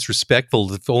tad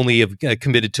disrespectful if only have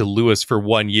committed to Lewis for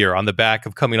 1 year on the back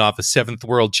of coming off a 7th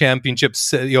World Championship,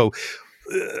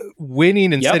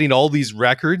 winning and setting all these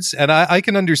records. And I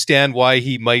can understand why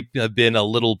he might have been a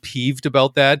little peeved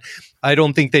about that. I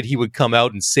don't think that he would come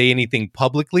out and say anything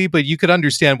publicly, but you could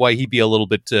understand why he'd be a little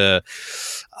bit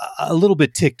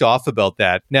ticked off about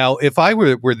that. Now, if I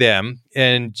were them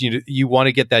and you want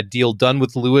to get that deal done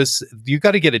with Lewis, you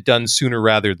got to get it done sooner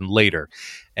rather than later.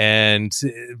 And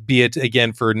be it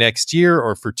again for next year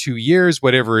or for 2 years,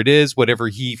 whatever it is, whatever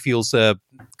he feels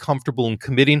comfortable in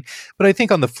committing. But I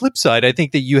think on the flip side, I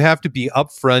think that you have to be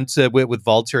upfront with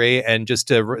Valtteri and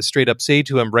just straight up say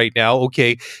to him right now,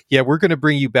 okay, yeah, we're going to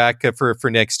bring you back for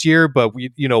next year, but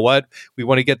you know what? We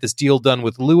want to get this deal done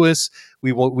with Lewis.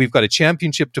 We've got a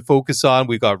championship to focus on.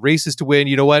 We've got races to win.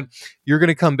 You know what? You're going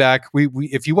to come back.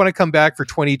 If you want to come back for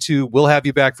 22, we'll have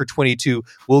you back for 22.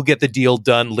 We'll get the deal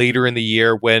done later in the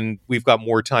year when we've got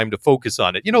more time to focus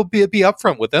on it. Be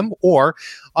upfront with them. Or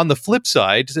on the flip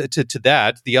side to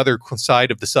that, the other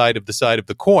side of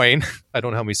the coin, I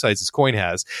don't know how many sides this coin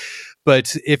has,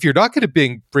 but if you're not going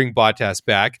to bring Bottas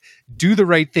back, do the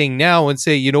right thing now and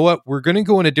say, you know what, we're going to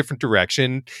go in a different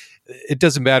direction. It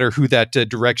doesn't matter who that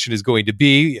direction is going to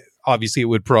be. Obviously, it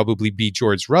would probably be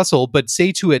George Russell, but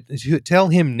tell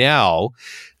him now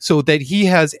so that he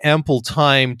has ample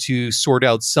time to sort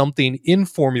out something in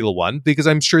Formula One, because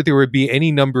I'm sure there would be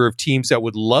any number of teams that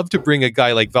would love to bring a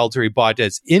guy like Valtteri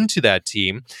Bottas into that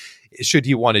team, should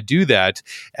he want to do that,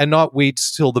 and not wait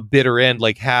till the bitter end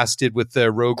like Haas did with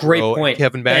Rogue and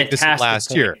Kevin Magnussen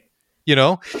last year. you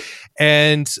know?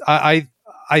 And I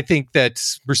think that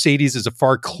Mercedes is a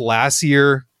far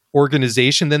classier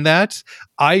organization than that.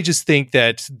 I just think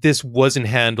that this wasn't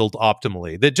handled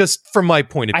optimally. That just from my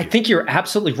point of view. I think you're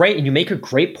absolutely right. And you make a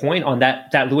great point on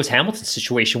that Lewis Hamilton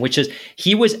situation, which is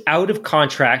he was out of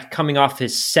contract coming off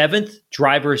his 7th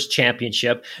Drivers'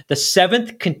 Championship, the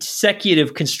 7th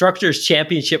consecutive Constructors'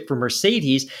 Championship for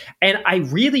Mercedes. And I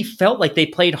really felt like they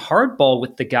played hardball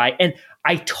with the guy. And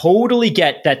I totally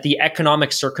get that the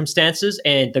economic circumstances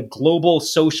and the global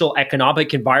social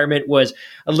economic environment was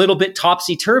a little bit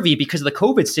topsy-turvy because of the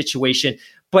COVID situation.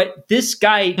 But this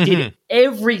guy did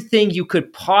everything you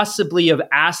could possibly have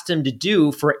asked him to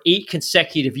do for 8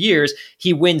 consecutive years.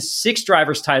 He wins 6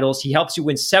 drivers' titles. He helps you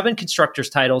win 7 constructors'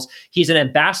 titles. He's an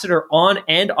ambassador on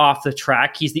and off the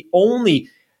track. He's the only,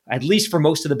 at least for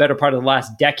most of the better part of the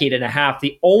last decade and a half,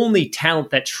 the only talent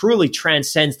that truly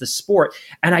transcends the sport.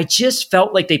 And I just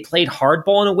felt like they played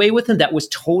hardball in a way with him that was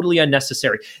totally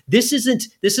unnecessary. This isn't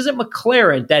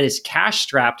McLaren that is cash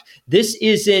strapped. This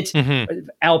isn't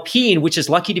Alpine, which is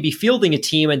lucky to be fielding a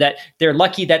team and that they're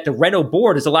lucky that the Renault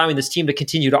board is allowing this team to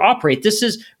continue to operate. This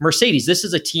is Mercedes. This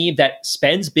is a team that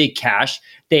spends big cash.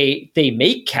 They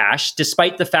make cash,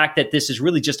 despite the fact that this is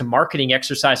really just a marketing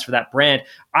exercise for that brand.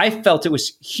 I felt it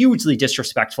was hugely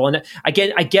disrespectful. And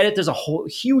again, I get it. There's a whole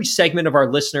huge segment of our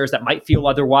listeners that might feel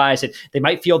otherwise. And they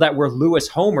might feel that we're Lewis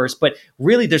homers, but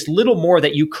really there's little more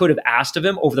that you could have asked of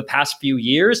him over the past few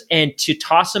years. And to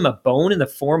toss him a bone in the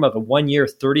form of a 1-year,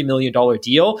 $30 million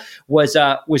deal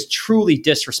was truly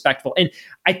disrespectful. And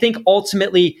I think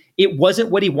ultimately it wasn't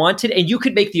what he wanted. And you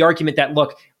could make the argument that,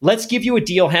 look, let's give you a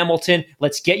deal, Hamilton.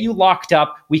 Let's get you locked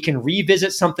up. We can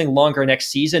revisit something longer next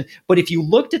season. But if you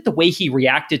looked at the way he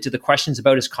reacted to the questions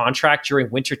about his contract during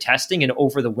winter testing and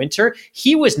over the winter,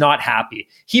 he was not happy.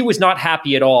 He was not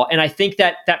happy at all. And I think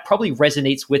that probably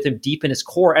resonates with him deep in his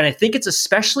core. And I think it's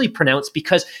especially pronounced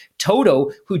because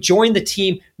Toto, who joined the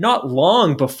team not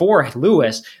long before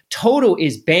Lewis, Toto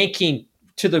is banking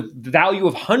to the value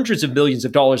of hundreds of millions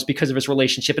of dollars because of his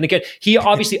relationship. And again, he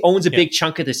obviously owns a big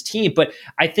chunk of this team, but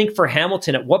I think for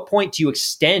Hamilton, at what point do you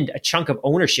extend a chunk of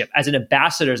ownership as an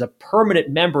ambassador, as a permanent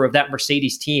member of that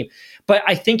Mercedes team? But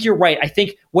I think you're right. I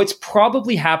think what's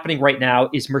probably happening right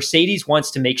now is Mercedes wants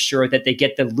to make sure that they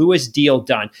get the Lewis deal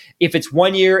done. If it's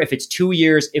 1 year, if it's 2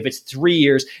 years, if it's 3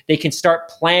 years, they can start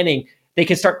planning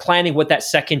what that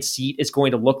second seat is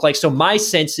going to look like. So my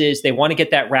sense is they want to get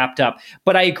that wrapped up.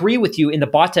 But I agree with you in the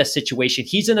Bottas situation.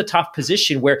 He's in a tough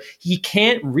position where he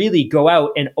can't really go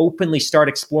out and openly start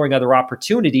exploring other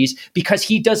opportunities because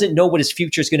he doesn't know what his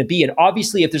future is going to be. And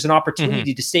obviously, if there's an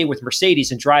opportunity to stay with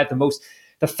Mercedes and drive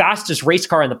the fastest race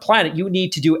car on the planet, you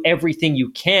need to do everything you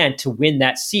can to win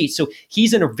that seat. So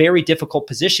he's in a very difficult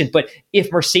position. But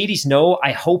if Mercedes know,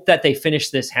 I hope that they finish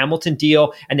this Hamilton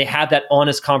deal and they have that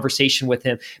honest conversation with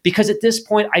him. Because at this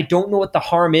point, I don't know what the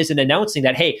harm is in announcing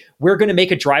that, hey, we're going to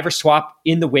make a driver swap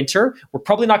in the winter. We're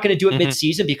probably not going to do it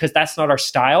mid-season because that's not our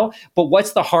style. But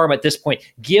what's the harm at this point?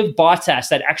 Give Bottas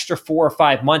that extra 4 or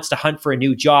 5 months to hunt for a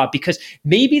new job because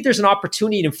maybe there's an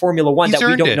opportunity in Formula One that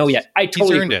we don't know yet. I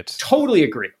totally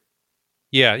agree.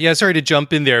 Yeah. Sorry to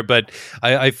jump in there, but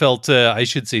I felt I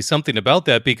should say something about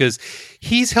that because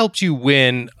he's helped you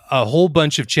win a whole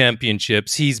bunch of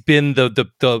championships. He's been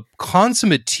the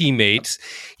consummate teammate.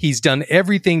 He's done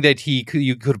everything that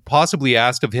you could possibly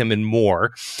ask of him and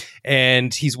more.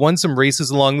 And he's won some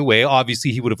races along the way.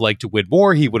 Obviously, he would have liked to win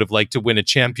more. He would have liked to win a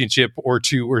championship or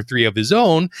 2 or 3 of his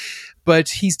own. But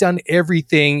he's done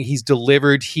everything. He's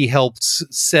delivered. He helped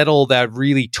settle that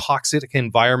really toxic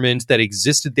environment that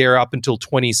existed there up until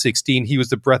 2016. He was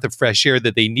the breath of fresh air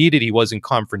that they needed. He wasn't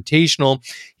confrontational.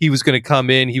 He was going to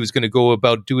come in. He was going to go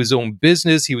about do his own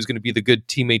business. He was going to be the good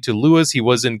teammate to Lewis. He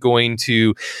wasn't going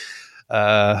to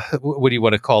what do you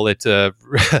want to call it?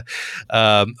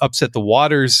 Upset the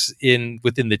waters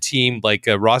within the team like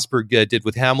Rosberg did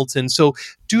with Hamilton. So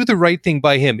do the right thing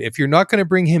by him. If you're not going to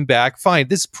bring him back, fine.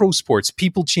 This is pro sports.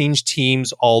 People change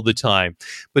teams all the time,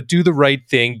 but do the right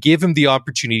thing. Give him the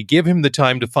opportunity. Give him the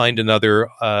time to find another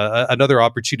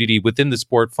opportunity within the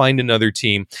sport. Find another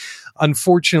team.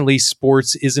 Unfortunately,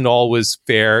 sports isn't always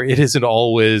fair. It isn't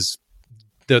always.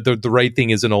 The right thing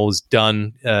isn't always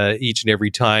done each and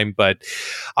every time, but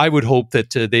I would hope that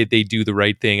they do the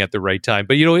right thing at the right time.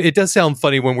 But it does sound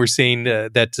funny when we're saying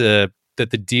that the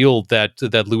deal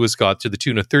that Lewis got to the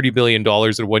tune of $30 billion in a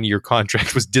 1-year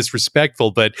contract was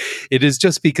disrespectful. But it is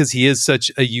just because he is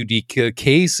such a unique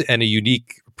case and a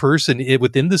unique person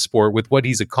within the sport with what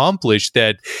he's accomplished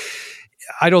that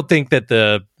I don't think that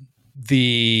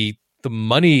the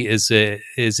money is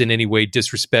in any way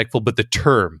disrespectful, but the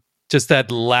term. just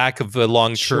that lack of a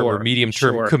long-term or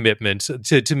medium-term commitment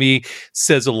to me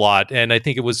says a lot. And I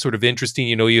think it was sort of interesting.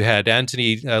 You had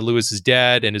Anthony Lewis's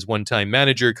dad and his one-time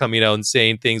manager coming out and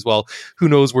saying things, well, who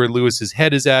knows where Lewis's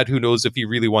head is at? Who knows if he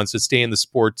really wants to stay in the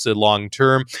sports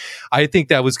long-term? I think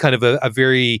that was kind of a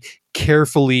very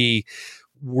carefully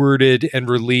worded and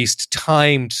released,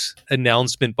 timed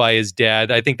announcement by his dad.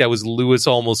 I think that was Lewis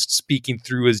almost speaking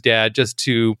through his dad just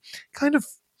to kind of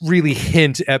really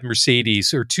hint at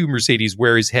Mercedes, or to Mercedes,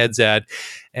 where his head's at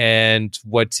and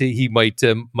what he might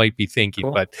be thinking.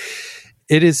 Cool. But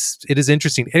it is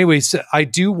interesting. Anyways, I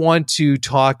do want to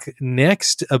talk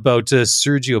next about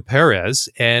Sergio Perez,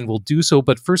 and we'll do so.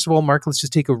 But first of all, Mark, let's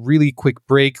just take a really quick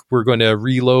break. We're going to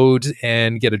reload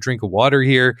and get a drink of water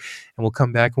here, and we'll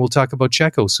come back and we'll talk about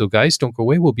Checo. So guys, don't go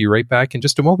away. We'll be right back in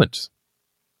just a moment.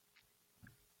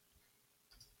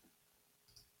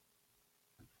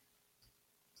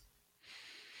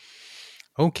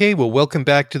 Okay, well, welcome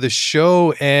back to the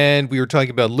show. And we were talking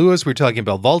about Lewis, we were talking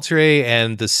about Valtteri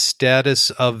and the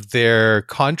status of their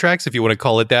contracts, if you want to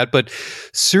call it that. But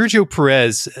Sergio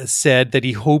Perez said that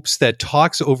he hopes that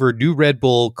talks over a new Red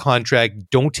Bull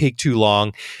contract don't take too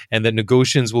long, and that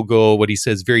negotiations will go, what he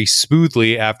says, very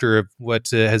smoothly after what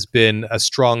has been a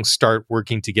strong start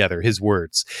working together, his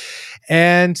words.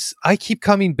 And I keep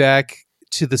coming back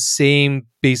to the same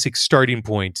basic starting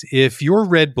point. If you're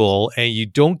Red Bull and you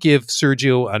don't give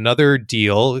Sergio another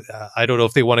deal, I don't know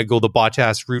if they want to go the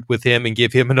Bottas route with him and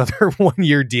give him another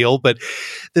 1-year deal. But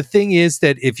the thing is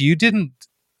that if you didn't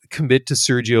commit to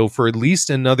Sergio for at least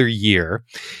another year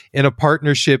in a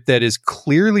partnership that is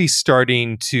clearly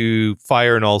starting to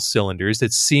fire on all cylinders,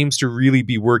 that seems to really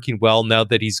be working well now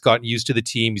that he's gotten used to the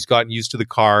team, he's gotten used to the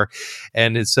car,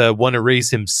 and has won a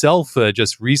race himself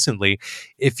just recently.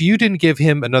 If you didn't give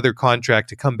him another contract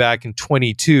to come back in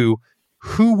 22,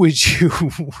 who would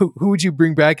you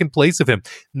bring back in place of him?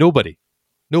 Nobody.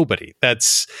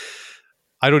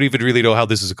 I don't even really know how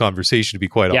this is a conversation, to be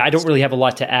quite honest. Yeah, I don't really have a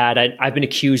lot to add. I've been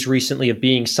accused recently of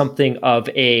being something of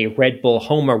a Red Bull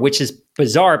homer, which is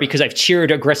bizarre because I've cheered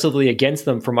aggressively against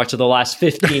them for much of the last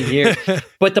 15 years.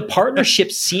 But the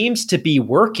partnership seems to be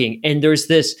working, and there's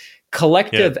this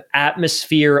collective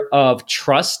atmosphere of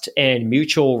trust and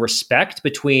mutual respect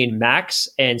between Max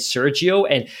and Sergio.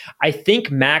 And I think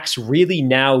Max really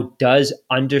now does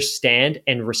understand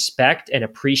and respect and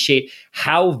appreciate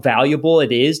how valuable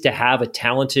it is to have a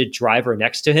talented driver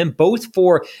next to him, both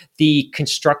for the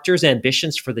constructors'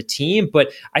 ambitions for the team.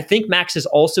 But I think Max is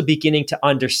also beginning to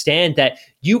understand that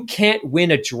you can't win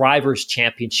a driver's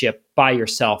championship by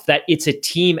yourself, that it's a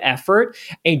team effort,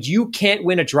 and you can't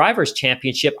win a driver's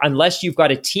championship unless you've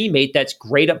got a teammate that's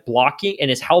great at blocking and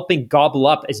is helping gobble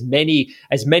up as many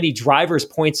drivers'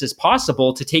 points as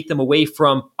possible to take them away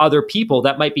from other people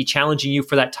that might be challenging you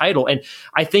for that title. And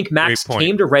I think Max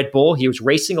came to Red Bull. He was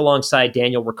racing alongside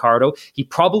Daniel Ricciardo. He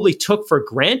probably took for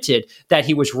granted that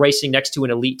he was racing next to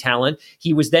an elite talent.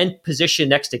 He was then positioned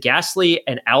next to Gasly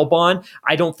and Albon.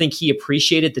 I don't think he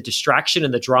appreciated the distraction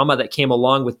and the drama that came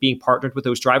along with being partnered with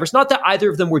those drivers. Not that either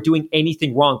of them were doing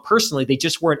anything wrong personally. They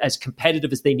just weren't as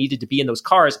competitive as they needed to be in those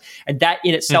cars. And that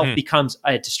in itself becomes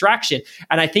a distraction.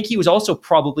 And I think he was also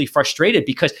probably frustrated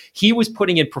because he was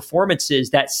putting in performances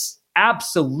that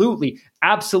absolutely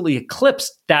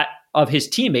eclipsed that of his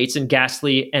teammates in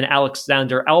Gasly and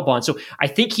Alexander Albon. So I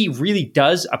think he really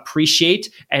does appreciate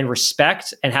and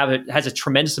respect and has a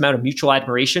tremendous amount of mutual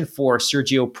admiration for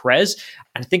Sergio Perez.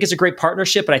 And I think it's a great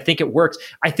partnership, and I think it works.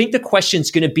 I think the question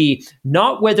is going to be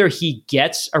not whether he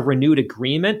gets a renewed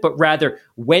agreement, but rather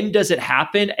when does it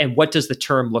happen and what does the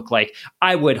term look like?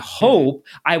 I would hope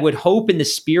in the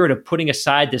spirit of putting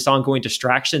aside this ongoing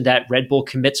distraction that Red Bull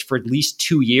commits for at least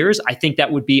 2 years. I think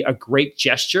that would be a great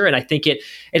gesture, and I think it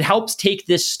helps take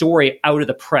this story out of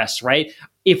the press, right?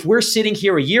 If we're sitting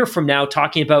here a year from now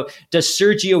talking about, does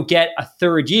Sergio get a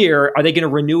third year? Are they going to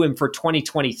renew him for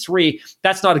 2023?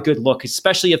 That's not a good look,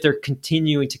 especially if they're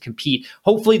continuing to compete.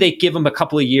 Hopefully they give him a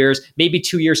couple of years, maybe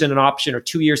 2 years in an option or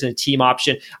 2 years in a team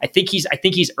option. I think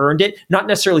he's earned it, not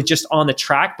necessarily just on the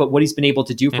track, but what he's been able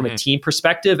to do from a team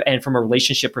perspective and from a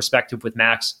relationship perspective with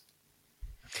Max.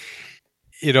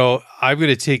 You know, I'm going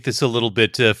to take this a little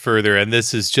bit further, and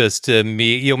this is just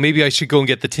me. You know, maybe I should go and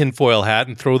get the tinfoil hat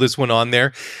and throw this one on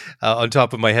there on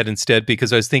top of my head instead,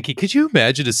 because I was thinking, could you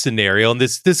imagine a scenario? And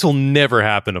this will never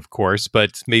happen, of course,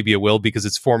 but maybe it will because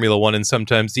it's Formula One, and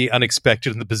sometimes the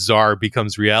unexpected and the bizarre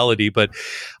becomes reality. But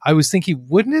I was thinking,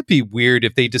 wouldn't it be weird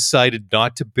if they decided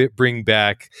not to bring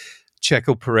back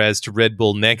Checo Perez to Red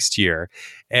Bull next year,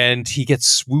 and he gets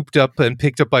swooped up and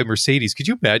picked up by Mercedes. Could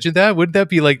you imagine that? Wouldn't that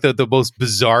be like the most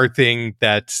bizarre thing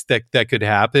that could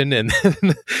happen? And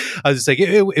then I was just like,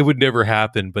 it would never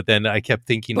happen. But then I kept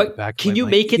thinking back. Can you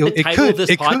make it the title of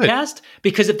this podcast?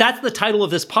 Because if that's the title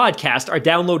of this podcast, our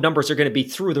download numbers are going to be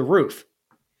through the roof.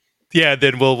 Yeah,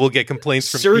 then we'll get complaints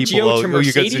from Sergio people. Sergio to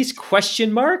Mercedes?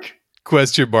 Question mark?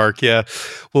 Question mark, yeah.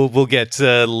 We'll get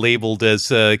labeled as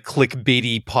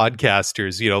clickbaity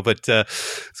podcasters, but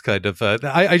it's kind of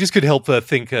I just could help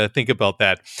think about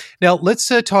that. Now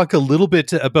let's talk a little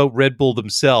bit about Red Bull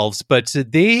themselves. But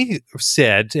they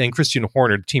said, and Christian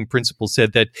Horner, the team principal,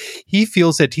 said that he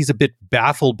feels that he's a bit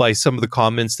baffled by some of the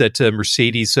comments that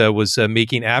Mercedes was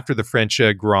making after the French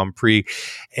Grand Prix,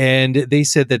 and they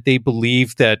said that they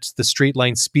believe that the straight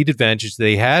line speed advantage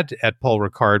they had at Paul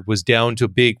Ricard was down to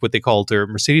what they called, or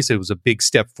Mercedes said it was a big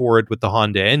step forward with the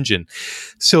Honda engine.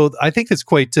 So I think it's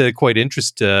quite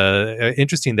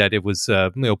interesting that it was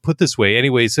put this way.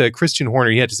 Anyways, Christian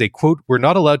Horner, he had to say, quote, "We're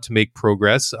not allowed to make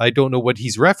progress." I don't know what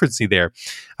he's referencing there.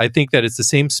 I think that it's the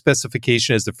same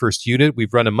specification as the first unit.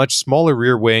 We've run a much smaller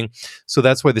rear wing, so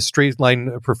that's why the straight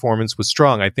line performance was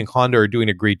strong. I think Honda are doing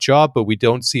a great job, but we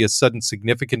don't see a sudden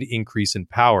significant increase in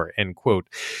power, end quote.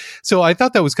 So I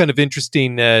thought that was kind of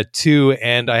interesting too,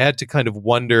 and I had to kind of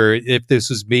wonder if this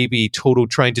was maybe Toto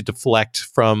trying to deflect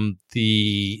from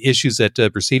the issues that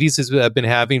Mercedes has been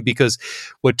having, because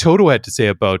what Toto had to say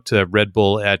about Red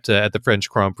Bull at the French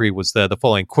Grand Prix was the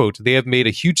following, quote, "They have made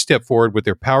a huge step forward with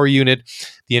their power unit,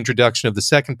 the introduction of the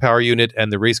second power unit,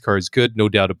 and the race car is good, no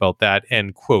doubt about that,"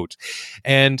 end quote.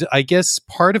 And I guess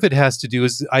part of it has to do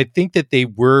is I think that they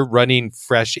were running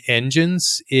fresh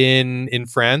engines in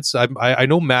France. I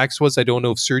know Max was, I don't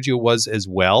know if Sergio was as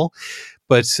well.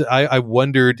 But I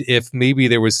wondered if maybe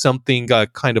there was something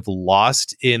kind of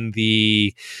lost in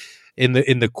the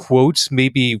quotes.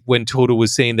 Maybe when Toto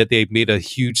was saying that they made a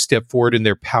huge step forward in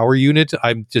their power unit,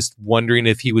 I'm just wondering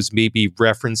if he was maybe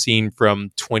referencing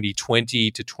from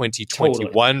 2020 to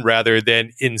 2021 rather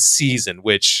than in season,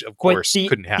 which of course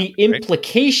couldn't happen. The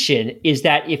implication is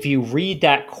that if you read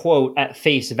that quote at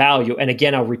face value, and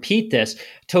again, I'll repeat this,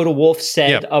 Toto Wolff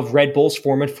said of Red Bull's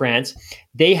form in France,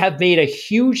 they have made a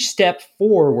huge step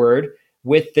forward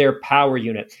with their power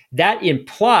unit. That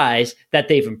implies that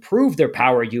they've improved their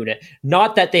power unit,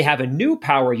 not that they have a new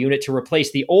power unit to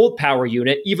replace the old power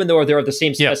unit, even though they're the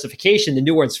same specification. The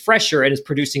new one's fresher and is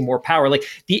producing more power. Like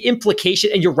the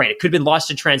implication, and you're right, it could have been lost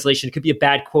in translation. It could be a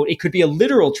bad quote. It could be a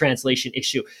literal translation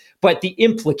issue. But the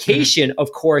implication,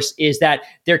 of course, is that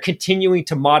they're continuing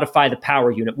to modify the power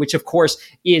unit, which, of course,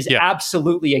 is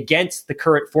absolutely against the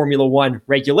current Formula One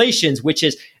regulations, which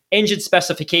is engine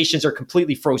specifications are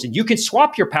completely frozen. You can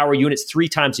swap your power units 3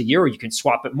 times a year, or you can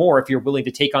swap it more if you're willing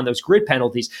to take on those grid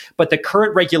penalties. But the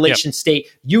current regulations state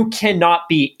you cannot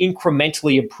be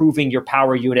incrementally improving your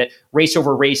power unit race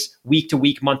over race, week to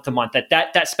week, month to month.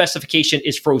 That specification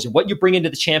is frozen. What you bring into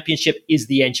the championship is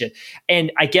the engine. And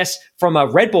I guess from a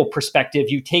Red Bull perspective,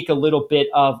 you take a little bit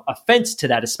of offense to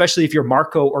that, especially if you're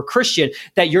Marco or Christian,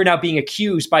 that you're now being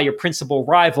accused by your principal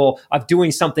rival of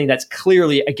doing something that's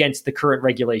clearly against the current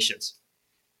regulations.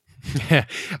 Yeah,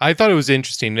 I thought it was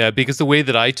interesting because the way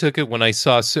that I took it when I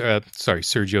saw,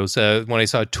 Sergio's, when I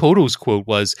saw Toto's quote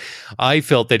was, I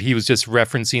felt that he was just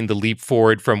referencing the leap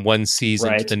forward from one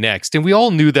season to the next. And we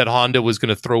all knew that Honda was going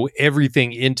to throw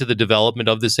everything into the development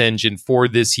of this engine for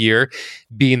this year,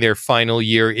 being their final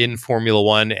year in Formula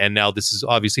One. And now this is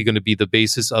obviously going to be the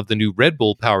basis of the new Red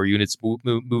Bull power units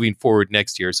moving forward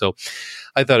next year. So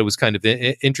I thought it was kind of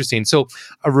interesting. So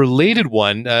a related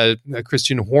one,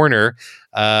 Christian Horner,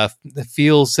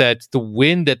 feels that the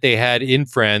win that they had in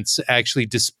France actually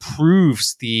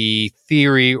disproves the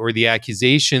theory or the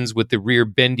accusations with the rear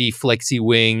bendy flexi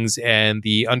wings and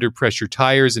the under pressure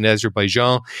tires in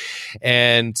Azerbaijan,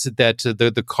 and that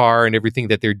the car and everything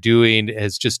that they're doing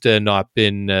has just not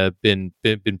been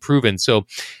proven. So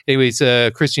anyways,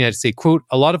 Christian had to say, quote,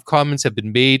 "A lot of comments have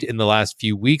been made in the last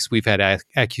few weeks. We've had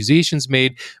accusations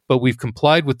made, but we've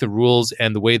complied with the rules,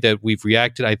 and the way that we've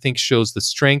reacted, I think, shows the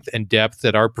strength and depth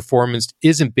that our performance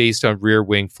isn't based on rear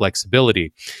wing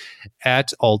flexibility.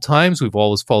 At all times, we've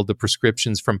always followed the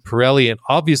prescriptions from Pirelli, and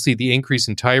obviously the increase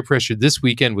in tire pressure this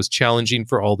weekend was challenging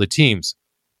for all the teams.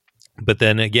 But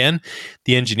then again,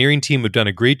 the engineering team have done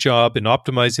a great job in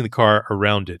optimizing the car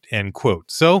around it," end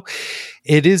quote. So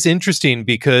it is interesting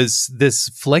because this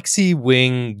flexi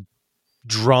wing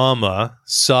drama,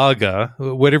 saga,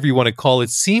 whatever you want to call it,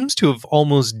 seems to have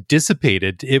almost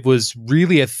dissipated. It was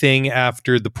really a thing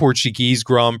after the Portuguese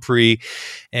Grand Prix,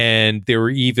 and there were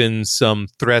even some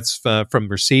threats from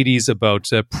Mercedes about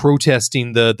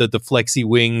protesting the flexi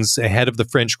wings ahead of the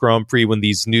French Grand Prix when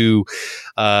these new,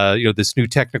 this new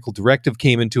technical directive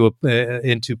came into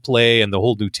play, and the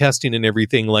whole new testing and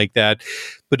everything like that.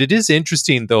 But it is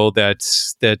interesting, though,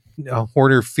 that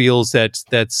Horner feels that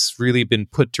that's really been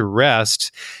put to rest,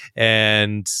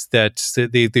 and that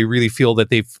they really feel that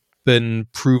they've been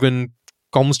proven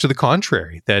almost to the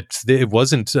contrary, that it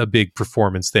wasn't a big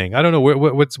performance thing. I don't know.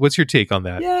 What's your take on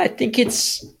that? Yeah, I think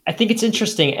it's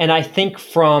interesting, and I think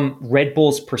from Red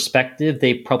Bull's perspective,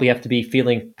 they probably have to be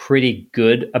feeling pretty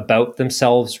good about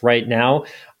themselves right now.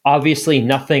 Obviously,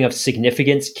 nothing of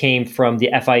significance came from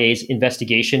the FIA's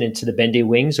investigation into the Bendy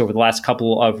wings over the last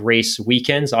couple of race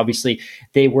weekends. Obviously,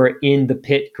 they were in the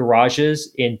pit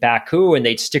garages in Baku, and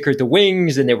they'd stickered the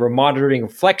wings, and they were monitoring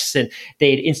flex, and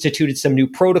they'd instituted some new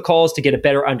protocols to get a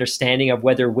better understanding of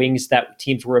whether wings that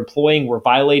teams were employing were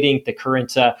violating the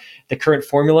current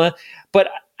formula. But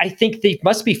I think they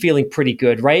must be feeling pretty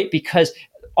good, right? Because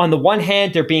on the one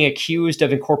hand, they're being accused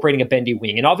of incorporating a bendy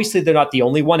wing. And obviously, they're not the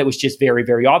only one. It was just very,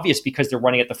 very obvious because they're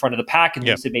running at the front of the pack, and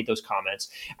Lewis had made those comments.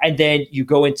 And then you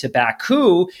go into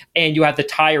Baku, and you have the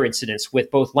tire incidents with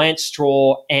both Lance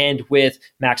Stroll and with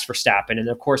Max Verstappen. And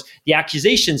of course, the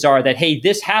accusations are that, hey,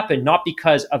 this happened not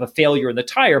because of a failure in the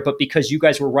tire, but because you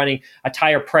guys were running a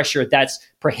tire pressure that's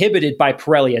prohibited by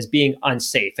Pirelli as being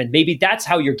unsafe. And maybe that's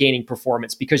how you're gaining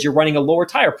performance, because you're running a lower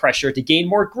tire pressure to gain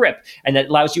more grip, and that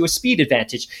allows you a speed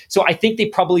advantage. So I think they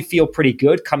probably feel pretty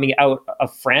good coming out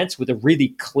of France with a really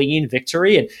clean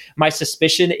victory. And my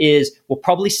suspicion is we'll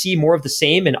probably see more of the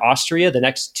same in Austria the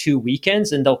next 2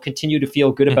 weekends, and they'll continue to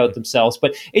feel good about themselves.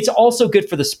 But it's also good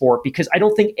for the sport, because I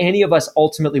don't think any of us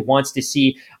ultimately wants to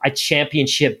see a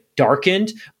championship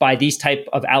darkened by these type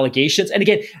of allegations. And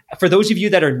again, for those of you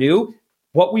that are new,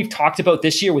 what we've talked about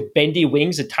this year with bendy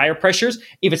wings and tire pressures,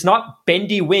 if it's not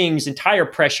bendy wings and tire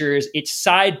pressures, it's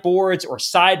sideboards or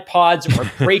side pods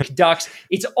or brake ducts.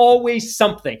 It's always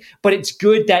something. But it's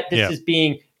good that this is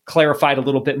being clarified a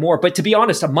little bit more. But to be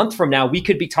honest, a month from now, we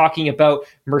could be talking about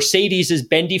Mercedes's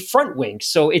bendy front wing.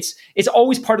 So it's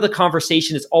always part of the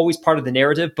conversation. It's always part of the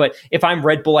narrative. But if I'm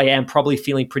Red Bull, I am probably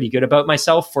feeling pretty good about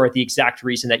myself for the exact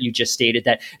reason that you just stated,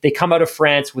 that they come out of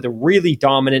France with a really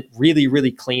dominant, really,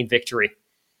 really clean victory.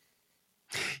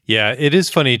 Yeah, it is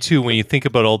funny, too, when you think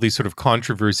about all these sort of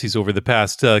controversies over the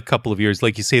past couple of years.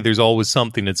 Like you say, there's always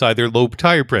something. It's either low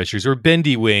tire pressures or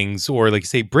bendy wings or, like you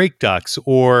say, brake ducts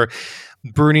or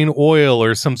burning oil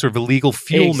or some sort of illegal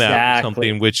fuel map or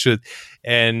something, which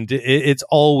it's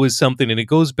always something. And it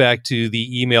goes back to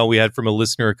the email we had from a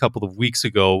listener a couple of weeks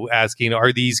ago asking,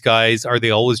 are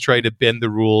they always trying to bend the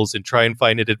rules and try and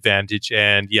find an advantage?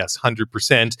 And yes,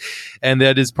 100%. And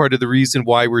that is part of the reason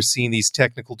why we're seeing these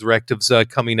technical directives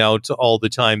coming out all the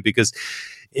time, because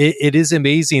it is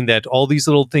amazing that all these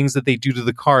little things that they do to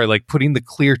the car, like putting the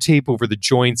clear tape over the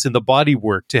joints and the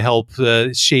bodywork to help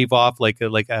shave off like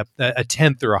a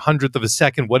tenth or a hundredth of a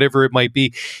second, whatever it might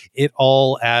be, it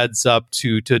all adds up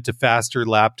to faster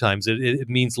lap times. It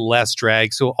means less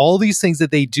drag. So all these things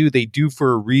that they do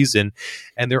for a reason,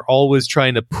 and they're always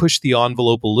trying to push the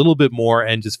envelope a little bit more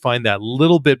and just find that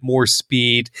little bit more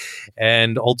speed,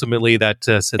 and ultimately that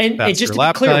sets faster lap time. And just to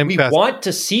be clear, we want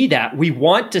to see that. We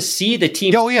want to see the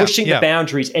team pushing the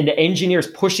boundaries and the engineers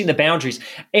pushing the boundaries.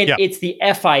 And it's the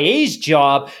FIA's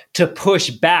job to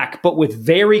push back, but with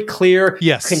very clear,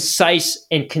 concise,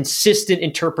 and consistent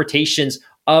interpretations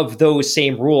of those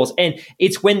same rules. And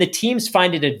it's when the teams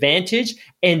find an advantage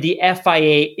and the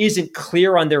FIA isn't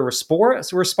clear on their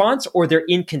response, or they're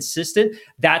inconsistent,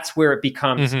 that's where it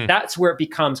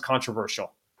becomes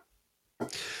controversial.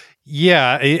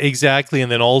 Yeah, exactly.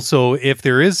 And then also, if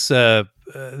there is an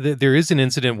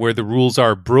incident where the rules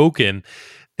are broken,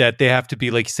 that they have to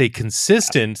be, like, say,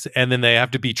 consistent, and then they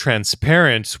have to be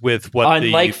transparent with what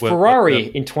unlike Ferrari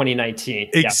in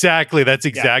 2019. Exactly. That's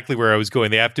exactly where I was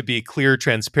going. They have to be clear,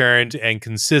 transparent, and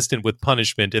consistent with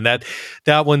punishment. And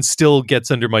that one still gets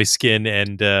under my skin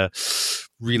and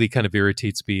really kind of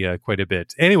irritates me quite a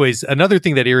bit. Anyways, another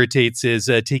thing that irritates is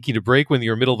taking a break when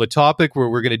you're in the middle of a topic, where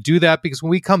we're going to do that, because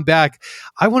when we come back,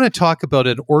 I want to talk about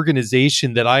an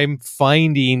organization that I'm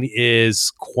finding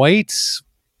is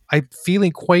I'm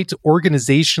feeling quite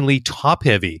organizationally top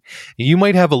heavy. You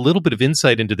might have a little bit of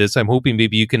insight into this. I'm hoping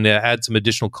maybe you can add some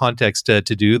additional context to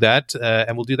do that.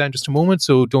 And we'll do that in just a moment.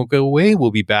 So don't go away. We'll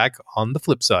be back on the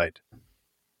flip side.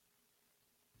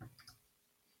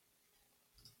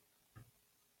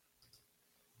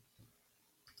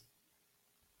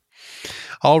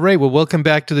 All right. Well, welcome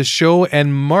back to the show.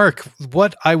 And Mark,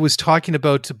 what I was talking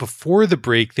about before the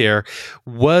break there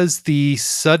was the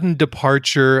sudden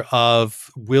departure of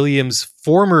Williams'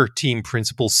 former team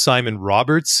principal, Simon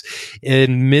Roberts,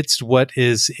 amidst what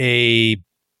is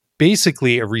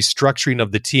basically a restructuring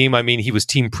of the team. I mean, he was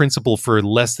team principal for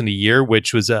less than a year,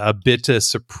 which was a bit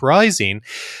surprising.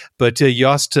 But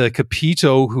Jost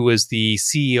Capito, who is the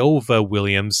CEO of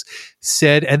Williams,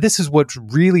 said, and this is what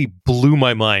really blew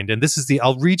my mind. And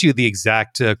I'll read you the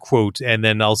exact quote, and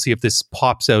then I'll see if this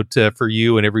pops out for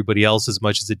you and everybody else as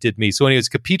much as it did me. So anyways,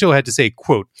 Capito had to say,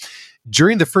 quote,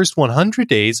 "During the first 100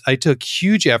 days, I took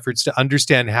huge efforts to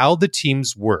understand how the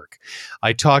teams work.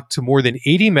 I talked to more than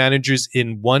 80 managers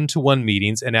in one-to-one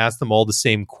meetings and asked them all the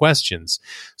same questions.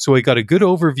 So I got a good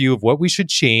overview of what we should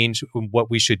change and what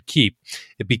we should keep.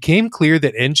 It became clear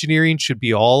that engineering should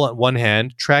be all on one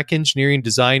hand, track engineering,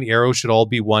 design, aero should all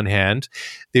be one hand.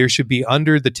 There should be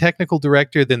under the technical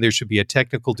director, then there should be a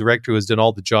technical director who has done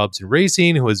all the jobs in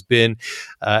racing, who has been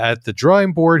at the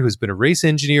drawing board, who has been a race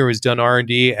engineer, who has done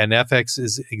R&D, and FX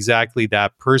is exactly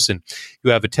that person.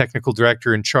 You have a technical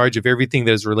director in charge of everything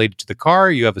that is related to the car.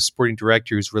 You have a sporting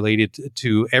director who's related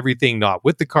to everything not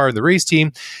with the car and the race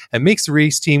team, and makes the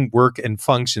race team work and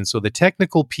function. So the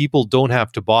technical people don't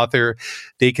have to bother.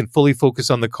 They can fully focus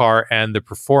on the car and the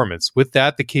performance. With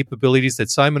that, the capabilities that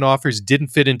Simon offers didn't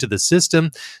fit into the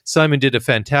system. Simon did a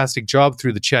fantastic job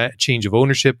through the change of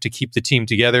ownership to keep the team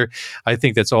together. I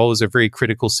think that's always a very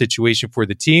critical situation for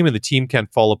the team, and the team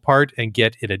can't fall apart and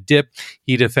get in a dip.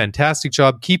 He did a fantastic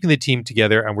job keeping the team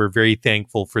together, and we're very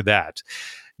thankful for that."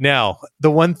 Now,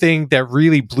 the one thing that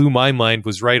really blew my mind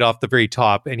was right off the very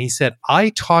top. And he said, "I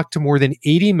talked to more than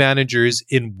 80 managers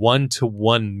in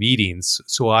one-to-one meetings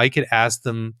so I could ask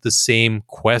them the same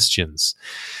questions."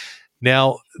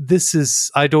 Now,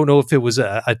 I don't know if it was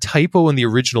a typo in the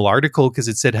original article, because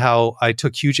it said how I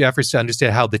took huge efforts to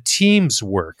understand how the teams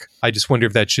work. I just wonder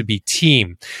if that should be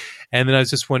team. And then I was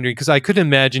just wondering, because I could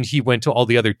imagine he went to all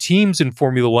the other teams in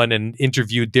Formula One and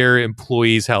interviewed their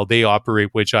employees, how they operate,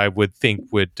 which I would think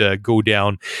would go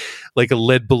down like a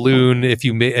lead balloon if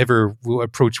you may ever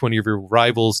approach one of your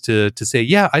rivals to say,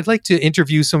 "Yeah, I'd like to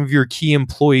interview some of your key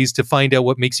employees to find out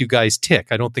what makes you guys tick."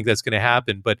 I don't think that's going to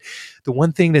happen. But the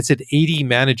one thing that said 80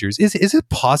 managers, is it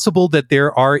possible that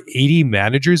there are 80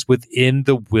 managers within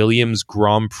the Williams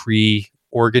Grand Prix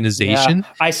organization?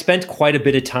 Yeah, I spent quite a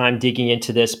bit of time digging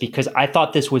into this because I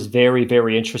thought this was very,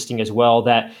 very interesting as well.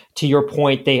 That, to your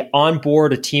point, they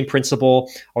onboard a team principal,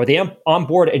 or they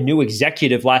onboard a new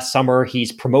executive last summer.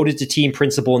 He's promoted to team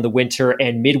principal in the winter,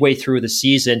 and midway through the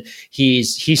season,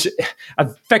 he's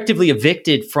effectively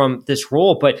evicted from this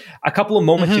role. But a couple of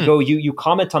moments ago, you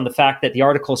comment on the fact that the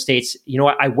article states,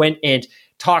 I went and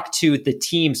talked to the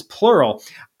teams, plural.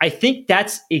 I think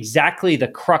that's exactly the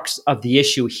crux of the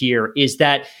issue here, is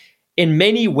that in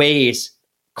many ways,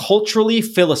 culturally,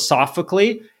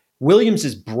 philosophically, Williams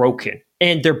is broken.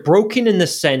 And they're broken in the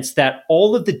sense that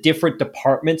all of the different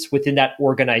departments within that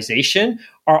organization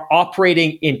are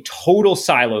operating in total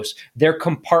silos. They're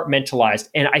compartmentalized.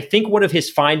 And I think one of his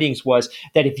findings was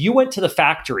that if you went to the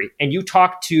factory and you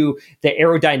talked to the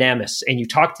aerodynamists and you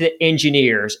talked to the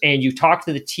engineers and you talked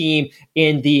to the team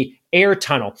in the air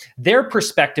tunnel, their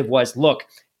perspective was, look,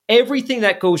 everything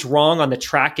that goes wrong on the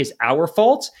track is our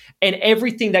fault, and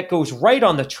everything that goes right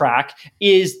on the track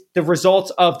is the result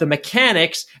of the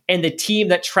mechanics and the team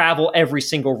that travel every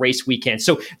single race weekend.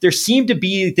 So there seemed to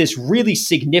be this really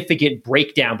significant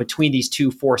breakdown between these two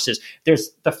forces.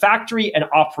 There's the factory and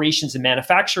operations and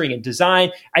manufacturing and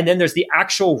design, and then there's the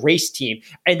actual race team,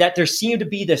 and that there seemed to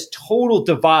be this total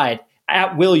divide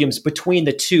at Williams between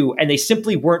the two, and they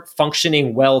simply weren't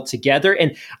functioning well together.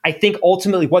 And I think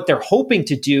ultimately what they're hoping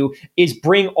to do is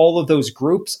bring all of those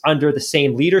groups under the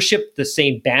same leadership, the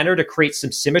same banner, to create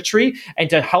some symmetry and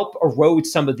to help erode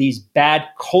some of these bad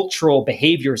cultural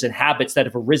behaviors and habits that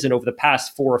have arisen over the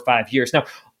past 4 or 5 years. Now,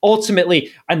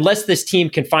 ultimately, unless this team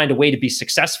can find a way to be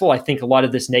successful, I think a lot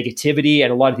of this negativity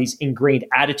and a lot of these ingrained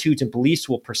attitudes and beliefs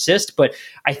will persist. But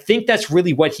I think that's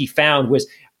really what he found was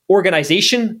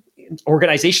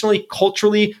organizationally,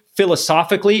 culturally,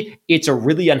 philosophically, it's a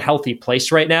really unhealthy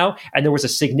place right now. And there was a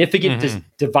significant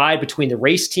divide between the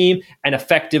race team and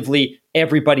effectively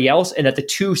everybody else, and that the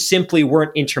two simply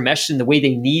weren't intermeshed in the way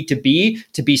they need to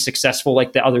be successful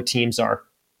like the other teams are.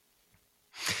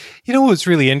 You know what's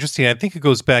really interesting? I think it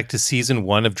goes back to season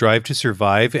 1 of Drive to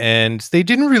Survive, and they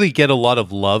didn't really get a lot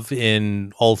of love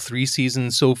in all 3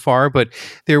 seasons so far, but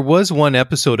there was one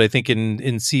episode, I think,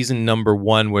 in season number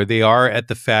 1 where they are at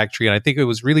the factory, and I think it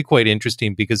was really quite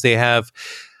interesting because they have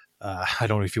I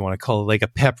don't know if you want to call it like a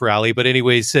pep rally, but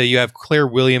anyways, you have Claire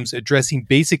Williams addressing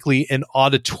basically an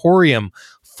auditorium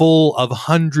full of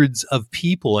hundreds of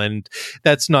people. And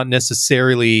that's not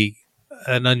necessarily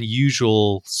an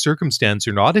unusual circumstance or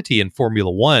an oddity in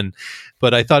Formula One,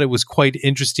 but I thought it was quite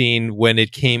interesting when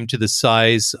it came to the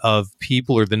size of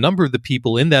people or the number of the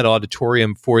people in that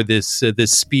auditorium for this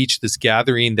this speech, this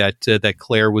gathering that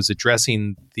Claire was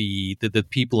addressing the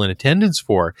people in attendance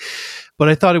for. But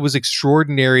I thought it was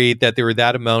extraordinary that there were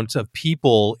that amount of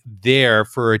people there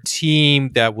for a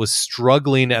team that was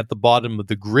struggling at the bottom of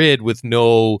the grid with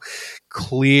no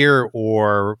clear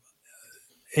or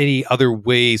any other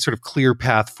way, sort of clear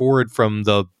path forward from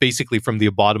the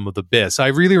bottom of the abyss. I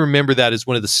really remember that as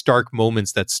one of the stark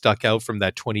moments that stuck out from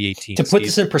that 2018 To put season.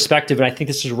 this in perspective, and I think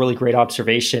this is a really great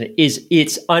observation, is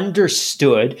it's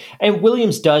understood, and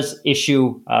Williams does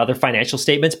issue their financial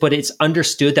statements, but it's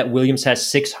understood that Williams has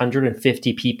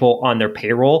 650 people on their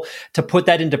payroll. To put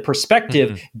that into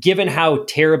perspective, given how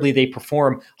terribly they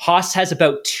perform, Haas has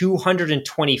about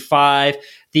 225.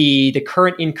 The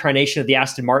current incarnation of the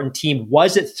Aston Martin team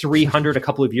was at 300 a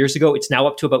couple of years ago. It's now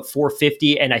up to about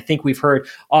 450. And I think we've heard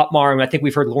Otmar and I think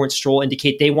we've heard Lawrence Stroll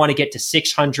indicate they want to get to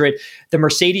 600. The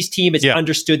Mercedes team, it's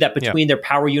understood that between their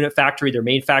power unit factory, their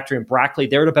main factory in Brackley,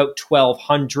 they're at about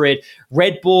 1,200.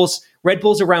 Red Bull's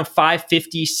around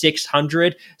 550,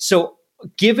 600. So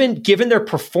given their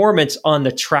performance on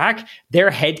the track, their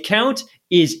headcount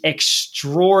is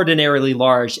extraordinarily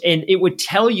large. And it would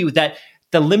tell you that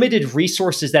the limited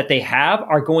resources that they have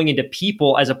are going into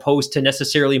people as opposed to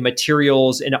necessarily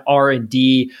materials and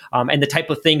R&D and the type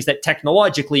of things that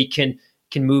technologically can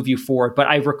move you forward. But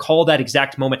I recall that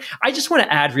exact moment. I just want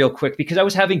to add real quick, because I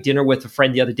was having dinner with a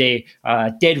friend the other day,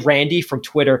 Dead Randy from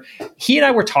Twitter. He and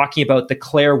I were talking about the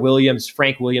Claire Williams,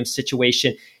 Frank Williams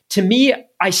situation. To me,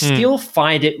 I still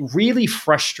find it really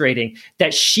frustrating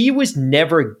that she was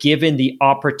never given the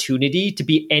opportunity to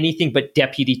be anything but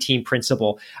deputy team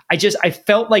principal. I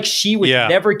felt like she was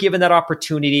never given that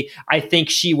opportunity. I think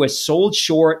she was sold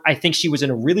short. I think she was in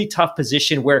a really tough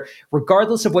position where,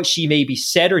 regardless of what she maybe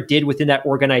said or did within that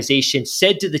organization,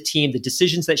 said to the team, the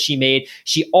decisions that she made,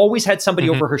 she always had somebody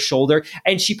over her shoulder.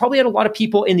 And she probably had a lot of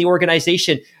people in the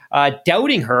organization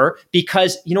doubting her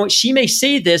because, you know, she may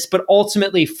say this, but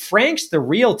ultimately Frank's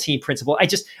the real team principal.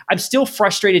 I'm still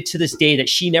frustrated to this day that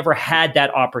she never had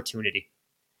that opportunity.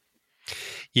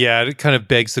 Yeah, it kind of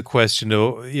begs the question,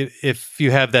 though, if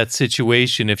you have that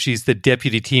situation, if she's the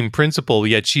deputy team principal,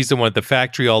 yet she's the one at the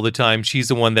factory all the time, she's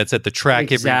the one that's at the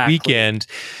track every weekend.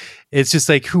 It's just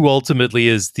like, who ultimately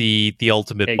is the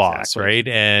ultimate boss, right?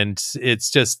 And it's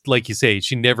just like you say,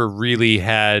 she never really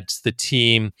had the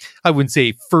team, I wouldn't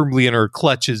say firmly in her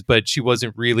clutches, but she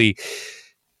wasn't really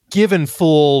given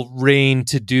full reign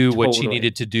to do what she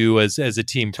needed to do as a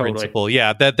team principal.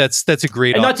 Yeah, that's a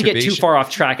great and observation. Not to get too far off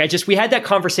track, we had that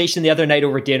conversation the other night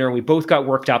over dinner and we both got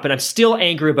worked up, and I'm still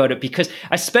angry about it because,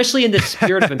 especially in the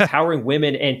spirit of empowering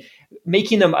women and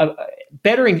making them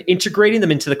better and integrating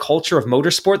them into the culture of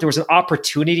motorsport, there was an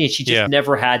opportunity and she just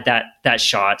never had that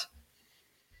shot.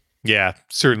 Yeah,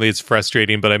 certainly it's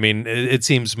frustrating, but I mean, it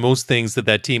seems most things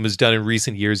that team has done in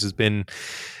recent years has been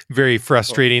very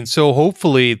frustrating. So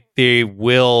hopefully they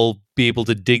will be able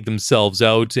to dig themselves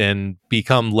out and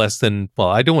become less than, well,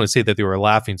 I don't want to say that they were a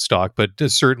laughing stock, but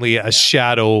certainly a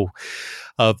shadow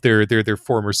of their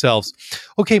former selves.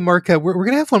 Okay, Mark, we're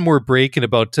going to have one more break in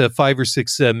about 5 or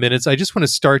 6 minutes. I just want to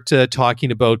start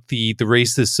talking about the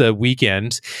race this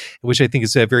weekend, which I think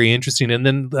is very interesting. And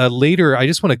then later, I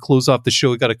just want to close off the show.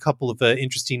 We got a couple of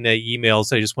interesting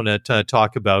emails I just want to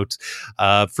talk about.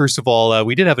 First of all,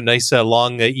 we did have a nice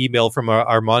long email from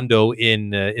Armando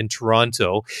in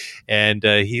Toronto, and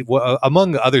he,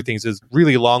 among other things, is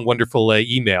really long, wonderful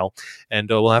email. And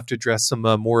we'll have to address some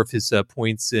more of his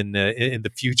points in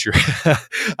the future.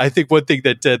 I think one thing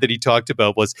that he talked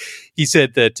about was he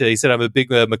said I'm a big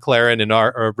McLaren and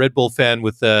a Red Bull fan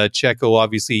with Checo,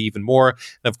 obviously even more.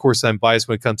 And of course, I'm biased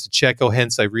when it comes to Checo.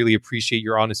 Hence, I really appreciate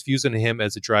your honest views on him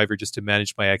as a driver, just to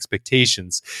manage my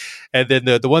expectations. And then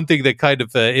the one thing that kind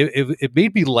of it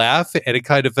made me laugh, and it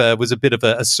kind of was a bit of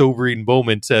a sobering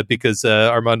moment because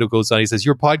Armando goes on. He says,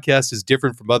 "Your podcast is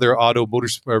different from other auto motor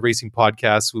racing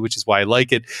podcasts, which is why I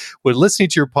like it. When listening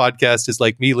to your podcast is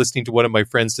like me listening to one of my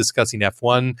friends discussing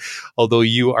F1, although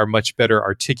you are much better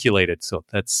articulated." So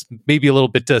that's maybe a little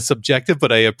bit subjective,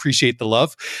 but I appreciate the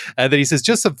love. And then he says,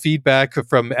 "Just some feedback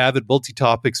from avid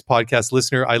multi-topics podcast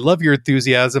listener. I love your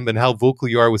enthusiasm and how vocal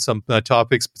you are with some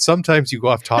topics, but sometimes you go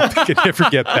off topic and never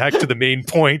get back to the main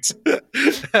point."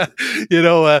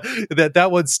 that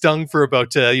one stung for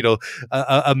about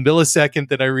a millisecond.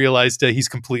 Then I realized he's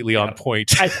completely on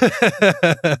point.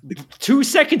 2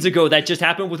 seconds ago, that just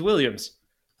happened with Williams.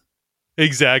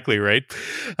 Exactly right.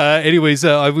 Anyways,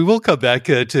 we will come back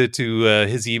to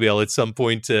his email at some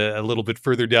point a little bit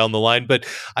further down the line. But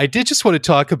I did just want to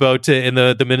talk about in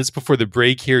the minutes before the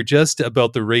break here, just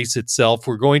about the race itself.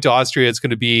 We're going to Austria. It's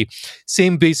going to be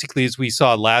same basically as we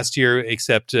saw last year,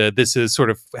 except this is sort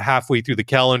of halfway through the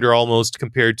calendar almost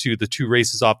compared to the two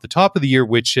races off the top of the year,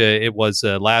 which it was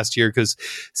last year. Because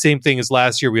same thing as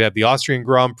last year, we have the Austrian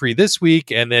Grand Prix this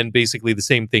week, and then basically the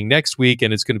same thing next week,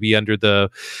 and it's going to be under the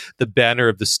banner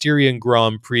of the Styrian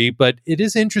Grand Prix. But it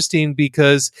is interesting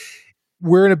because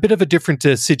we're in a bit of a different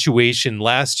situation.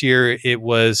 Last year it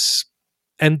was,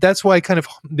 and that's why I kind of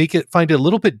find it a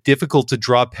little bit difficult to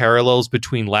draw parallels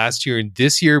between last year and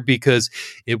this year, because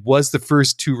it was the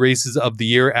first two races of the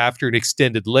year after an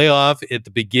extended layoff at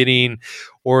the beginning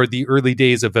or the early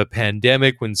days of a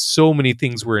pandemic when so many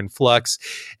things were in flux.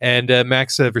 And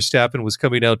Max Verstappen was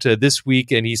coming out this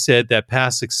week, and he said that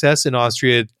past success in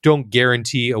Austria don't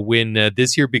guarantee a win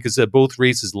this year, because both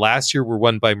races last year were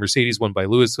won by Mercedes, won by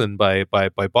Lewis, and by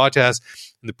Bottas.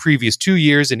 In the previous 2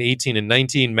 years, in 18 and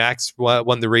 19, Max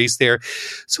won the race there.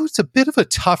 So it's a bit of a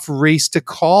tough race to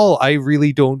call. I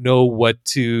really don't know what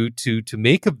to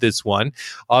make of this one.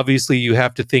 Obviously, you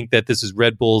have to think that this is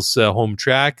Red Bull's home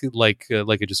track. Like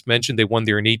I just mentioned, they won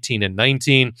there in 18 and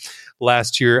 19.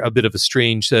 Last year, a bit of a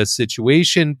strange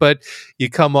situation, but you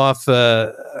come off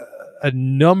a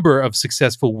number of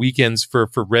successful weekends for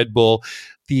Red Bull.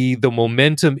 The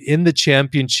momentum in the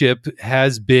championship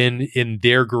has been in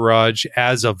their garage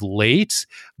as of late,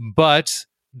 but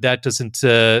that doesn't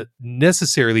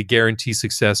necessarily guarantee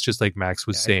success, just like Max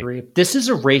was saying. Agree. This is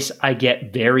a race I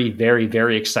get very, very,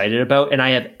 very excited about, and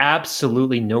I have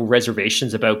absolutely no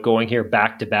reservations about going here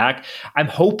back to back. I'm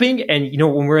hoping, and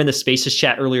when we were in the Spaces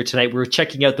chat earlier tonight, we were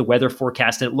checking out the weather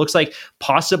forecast, and it looks like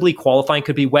possibly qualifying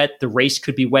could be wet. The race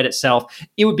could be wet itself.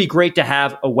 It would be great to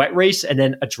have a wet race and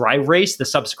then a dry race the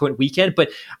subsequent weekend, but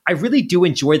I really do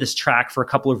enjoy this track for a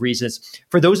couple of reasons.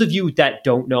 For those of you that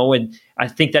don't know, and I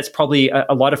think that's probably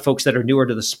a lot of folks that are newer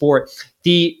to the sport,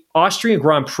 the Austrian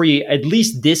Grand Prix, at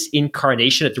least this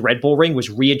incarnation at the Red Bull Ring, was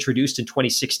reintroduced in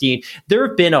 2016. There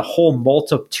have been a whole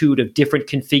multitude of different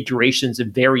configurations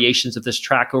and variations of this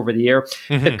track over the year.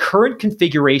 Mm-hmm. The current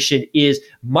configuration is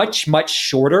much, much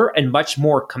shorter and much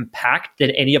more compact than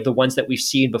any of the ones that we've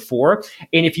seen before.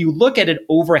 And if you look at an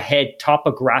overhead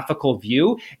topographical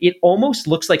view, it almost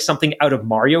looks like something out of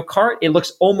Mario Kart. It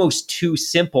looks almost too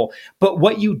simple. But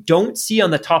what you don't see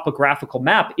on the topographical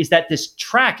map is that this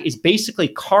track is basically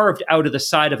carved out of the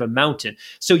side of a mountain.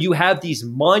 So you have these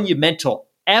monumental,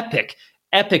 epic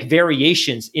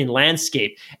variations in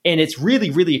landscape. And it's really,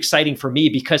 really exciting for me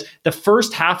because the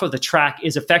first half of the track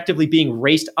is effectively being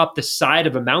raced up the side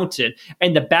of a mountain,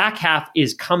 and the back half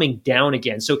is coming down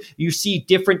again. So you see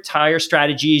different tire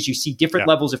strategies, you see different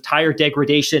levels of tire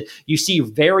degradation, you see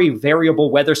very variable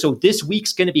weather. So this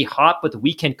week's going to be hot, but the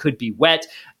weekend could be wet.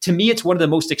 To me, it's one of the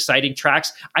most exciting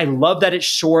tracks. I love that it's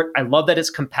short. I love that it's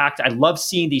compact. I love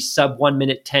seeing these sub 1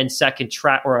 minute, 10 second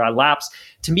track or laps.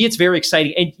 To me, it's very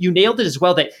exciting. And you nailed it as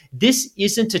well, that this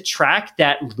isn't a track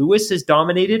that Lewis has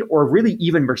dominated, or really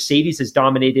even Mercedes has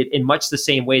dominated in much the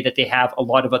same way that they have a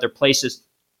lot of other places.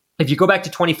 If you go back to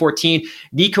 2014,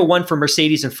 Nico won for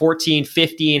Mercedes in 14,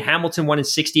 15, Hamilton won in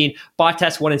 16,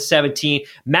 Bottas won in 17.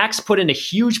 Max put in a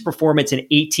huge performance in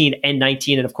 18 and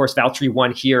 19, and of course, Valtteri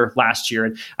won here last year,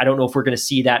 and I don't know if we're going to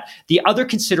see that. The other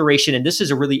consideration, and this is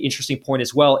a really interesting point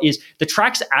as well, is the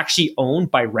track's actually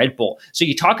owned by Red Bull. So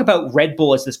you talk about Red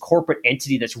Bull as this corporate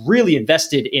entity that's really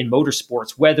invested in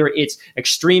motorsports, whether it's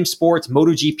extreme sports,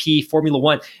 MotoGP, Formula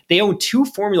One. They own 2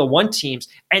 Formula One teams,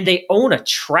 and they own a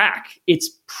track.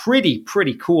 It's pretty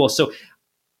cool. So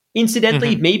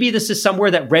incidentally, maybe this is somewhere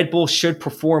that Red Bull should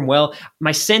perform well.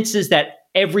 My sense is that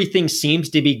everything seems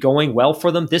to be going well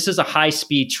for them. This is a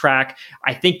high-speed track.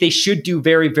 I think they should do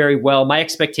very, very well. My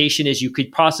expectation is you could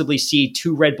possibly see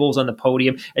 2 Red Bulls on the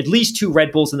podium, at least 2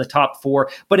 Red Bulls in the top 4.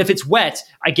 But if it's wet,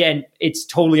 again, it's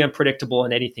totally unpredictable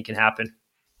and anything can happen.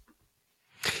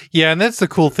 Yeah, and that's the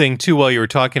cool thing, too, while you were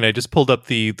talking. I just pulled up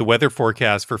the weather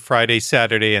forecast for Friday,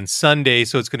 Saturday, and Sunday.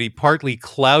 So it's going to be partly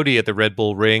cloudy at the Red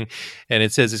Bull Ring. And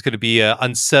it says it's going to be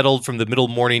unsettled from the middle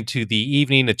morning to the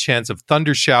evening. A chance of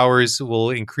thunder showers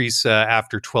will increase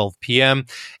after 12 p.m.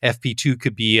 FP2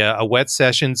 could be a wet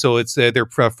session. So it's they're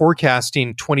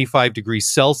forecasting 25 degrees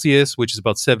Celsius, which is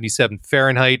about 77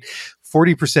 Fahrenheit.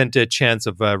 40% chance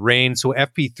of rain. So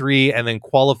FP3, and then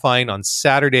qualifying on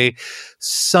Saturday,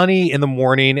 sunny in the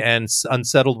morning and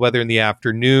unsettled weather in the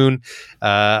afternoon.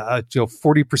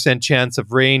 40% chance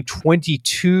of rain,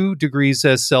 22 degrees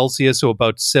Celsius, so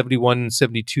about 71,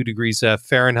 72 degrees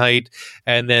Fahrenheit.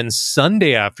 And then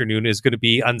Sunday afternoon is going to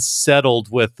be unsettled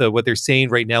with what they're saying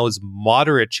right now is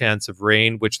moderate chance of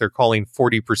rain, which they're calling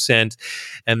 40%.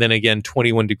 And then again,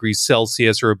 21 degrees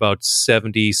Celsius, or about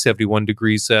 70, 71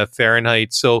 degrees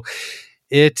Fahrenheit. So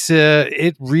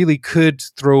it really could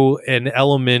throw an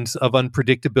element of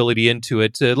unpredictability into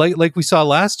it, like we saw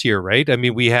last year, right? I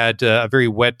mean, we had a very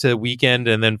wet weekend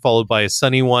and then followed by a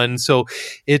sunny one. So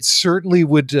it certainly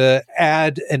would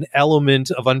add an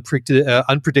element of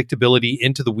unpredictability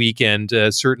into the weekend.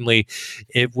 Certainly,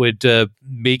 it would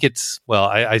make it, well,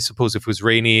 I suppose if it was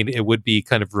raining, it would be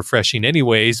kind of refreshing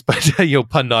anyways, but,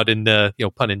 pun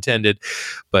intended.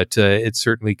 But it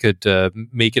certainly could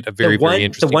make it a very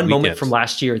interesting The one weekend. moment from last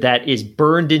year that is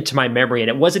burned into my memory, and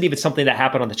it wasn't even something that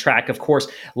happened on the track. Of course,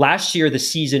 last year the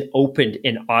season opened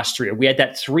in Austria. We had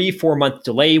that 3-4 month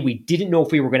delay. We didn't know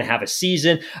if we were going to have a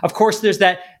season. Of course, there's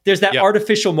that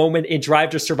artificial moment in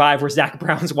Drive to Survive where Zach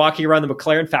Brown's walking around the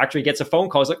McLaren factory, gets a phone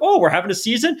call. He's like, "Oh, we're having a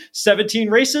season, 17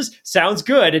 races, sounds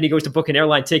good." And he goes to book an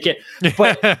airline ticket.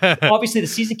 But obviously the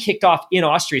season kicked off in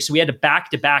Austria. So we had to back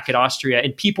at Austria,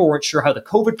 and people weren't sure how the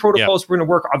COVID protocols were going to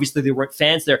work. Obviously they weren't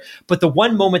fans there. But the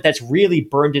one moment that's really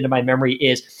burned into my memory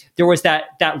is there was that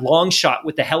long shot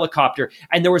with the helicopter,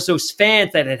 and there was those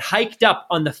fans that had hiked up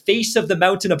on the face of the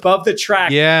mountain above the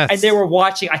track. Yes. And they were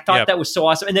watching. I thought that was so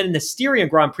awesome. And then in the Styrian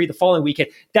Grand Prix the following weekend,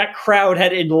 that crowd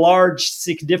had enlarged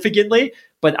significantly,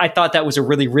 but I thought that was a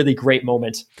really, really great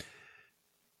moment.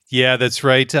 Yeah, that's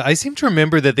right. I seem to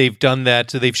remember that they've done that.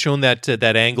 They've shown that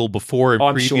angle before in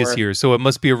previous years. So it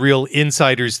must be a real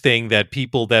insiders thing that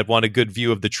people that want a good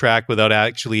view of the track without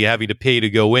actually having to pay to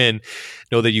go in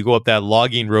know that you go up that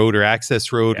logging road or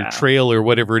access road or trail or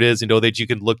whatever it is, and know that you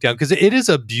can look down, because it is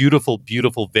a beautiful,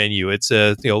 beautiful venue. It's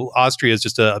Austria is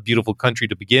just a beautiful country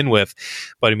to begin with,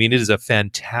 but I mean, it is a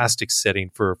fantastic setting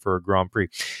for a Grand Prix.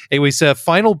 Anyways,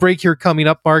 final break here coming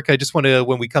up, Mark. I just want to,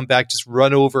 when we come back, just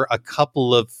run over a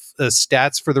couple of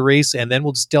stats for the race, and then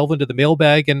we'll just delve into the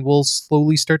mailbag and we'll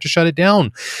slowly start to shut it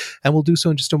down, and we'll do so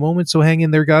in just a moment. So hang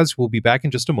in there, guys. We'll be back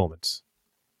in just a moment.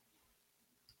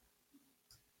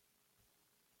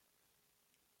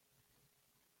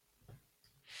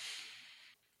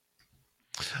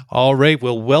 All right.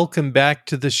 Well, welcome back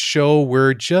to the show.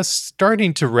 We're just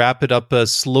starting to wrap it up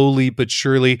slowly but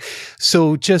surely.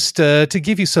 So just to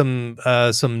give you some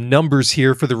numbers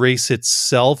here for the race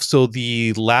itself. So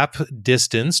the lap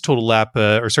distance,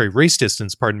 race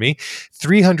distance,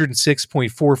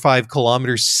 306.45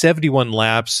 kilometers, 71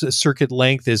 laps. Circuit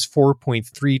length is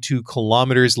 4.32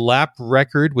 kilometers. Lap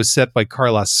record was set by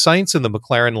Carlos Sainz in the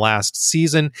McLaren last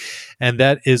season, and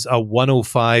that is a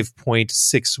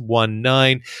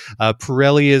 105.619.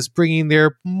 Pirelli is bringing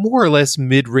their more or less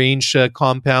mid-range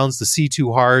compounds, the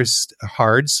C2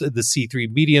 hards, the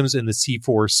C3 mediums, and the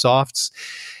C4 softs.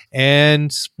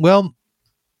 And, well,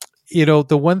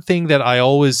 the one thing that I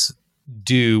always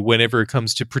do whenever it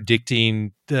comes to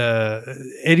predicting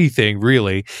anything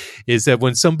really is that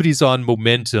when somebody's on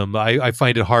momentum, I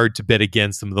find it hard to bet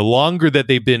against them. The longer that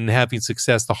they've been having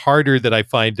success, the harder that I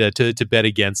find to bet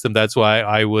against them. That's why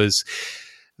I was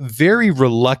very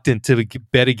reluctant to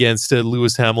bet against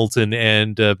Lewis Hamilton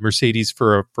and Mercedes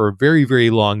for a very, very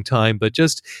long time. But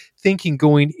just thinking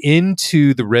going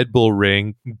into the Red Bull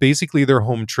Ring, basically their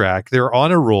home track, they're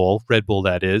on a roll, Red Bull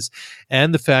that is,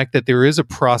 and the fact that there is a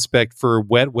prospect for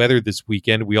wet weather this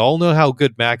weekend. We all know how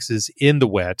good Max is in the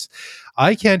wet.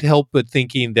 I can't help but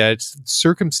thinking that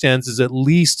circumstances, at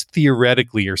least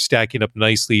theoretically, are stacking up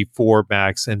nicely for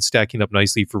Max and stacking up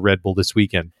nicely for Red Bull this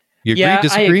weekend. You agree,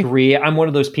 disagree? I agree. I'm one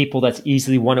of those people that's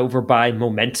easily won over by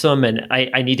momentum, and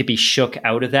I need to be shook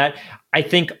out of that. I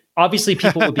think obviously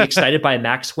people would be excited by a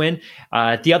Max win.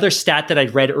 The other stat that I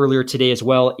read earlier today as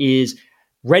well is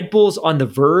Red Bull's on the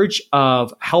verge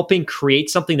of helping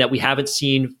create something that we haven't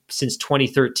seen since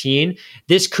 2013.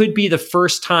 This could be the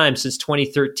first time since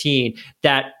 2013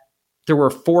 that there were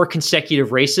 4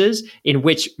 consecutive races in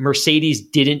which Mercedes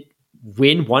didn't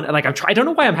win one. Like I don't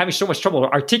know why I'm having so much trouble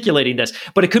articulating this,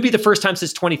 but it could be the first time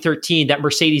since 2013 that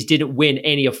Mercedes didn't win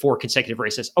any of 4 consecutive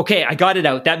races. Okay, I got it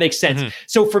out. That makes sense. Mm-hmm.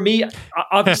 So for me,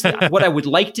 obviously, what I would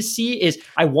like to see is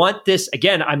I want this,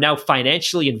 again, I'm now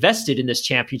financially invested in this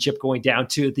championship going down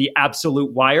to the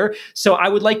absolute wire. So I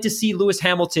would like to see Lewis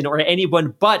Hamilton or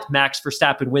anyone but Max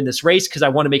Verstappen win this race, because I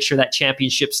want to make sure that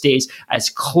championship stays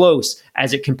as close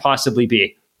as it can possibly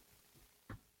be.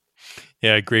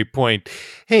 Yeah, great point.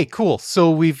 Hey, cool. So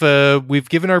we've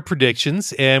given our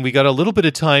predictions, and we got a little bit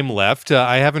of time left.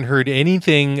 I haven't heard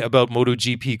anything about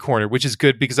MotoGP Corner, which is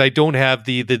good because I don't have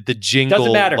the jingle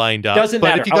Doesn't matter. lined up. Doesn't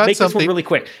matter. I'll make this one really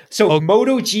quick. So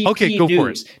MotoGP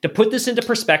news. To put this into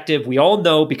perspective, we all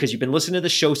know because you've been listening to the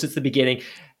show since the beginning,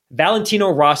 Valentino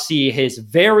Rossi is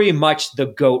very much the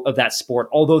GOAT of that sport,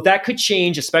 although that could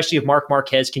change, especially if Marc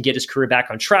Marquez can get his career back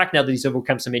on track now that he's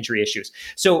overcome some injury issues.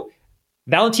 So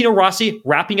Valentino Rossi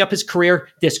wrapping up his career.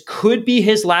 This could be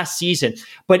his last season.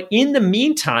 But in the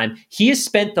meantime, he has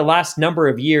spent the last number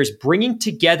of years bringing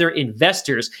together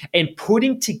investors and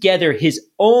putting together his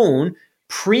own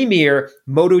premier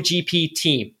MotoGP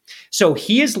team. So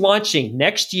he is launching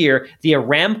next year the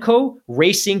Aramco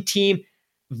Racing Team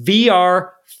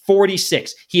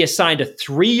VR46. He has signed a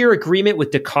 3-year agreement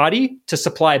with Ducati to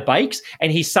supply bikes,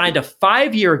 and he signed a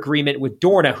 5-year agreement with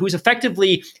Dorna, who's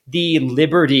effectively the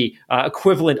Liberty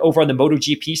equivalent over on the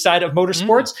MotoGP side of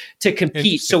motorsports, to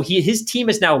compete. So his team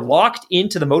is now locked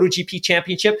into the MotoGP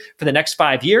championship for the next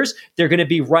 5 years. They're going to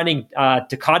be running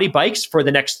Ducati bikes for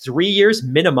the next 3 years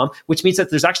minimum, which means that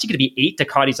there's actually going to be 8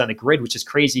 Ducatis on the grid, which is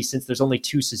crazy since there's only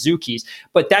 2 Suzukis.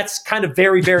 But that's kind of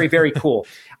very, very, very cool.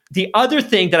 The other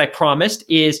thing that I promised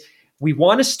is we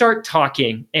want to start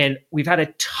talking, and we've had a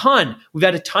ton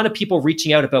of people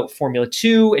reaching out about Formula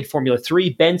 2 and Formula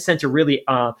 3. Ben sent a really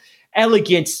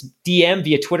elegant DM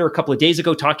via Twitter a couple of days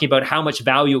ago talking about how much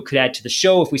value it could add to the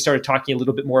show if we started talking a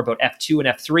little bit more about F2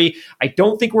 and F3. I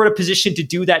don't think we're in a position to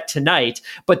do that tonight,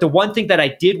 but the one thing that I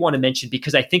did want to mention,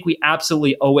 because I think we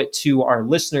absolutely owe it to our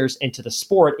listeners and to the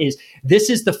sport, is this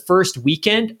is the first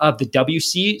weekend of the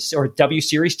WC or W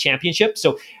Series Championship.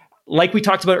 So like we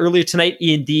talked about earlier tonight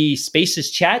in the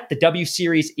Spaces chat, the W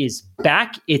Series is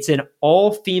back. It's an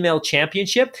all-female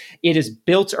championship. It is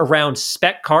built around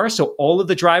spec cars, so all of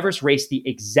the drivers race the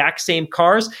exact same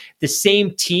cars. The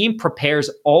same team prepares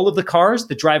all of the cars.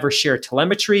 The drivers share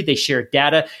telemetry. They share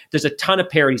data. There's a ton of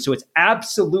parity, so it's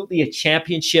absolutely a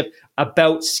championship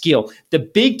about skill. The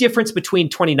big difference between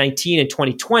 2019 and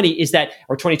 2020 is that,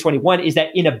 or 2021, is that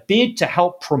in a bid to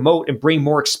help promote and bring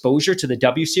more exposure to the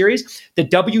W Series, the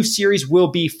W Series will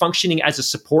be functioning as a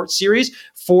support series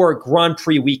for Grand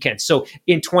Prix weekend. So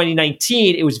in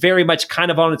 2019, it was very much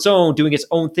kind of on its own, doing its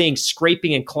own thing,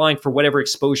 scraping and clawing for whatever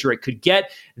exposure it could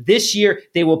get. This year,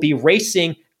 they will be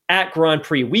racing at Grand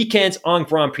Prix weekends, on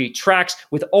Grand Prix tracks,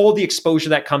 with all the exposure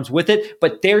that comes with it.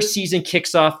 But their season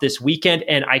kicks off this weekend,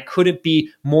 and I couldn't be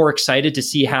more excited to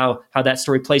see how that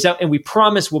story plays out. And we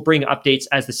promise we'll bring updates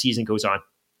as the season goes on.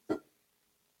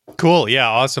 Cool. Yeah,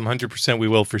 awesome. 100% we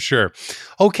will for sure.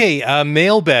 Okay,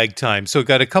 mailbag time. So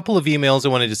got a couple of emails I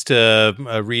want to just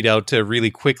read out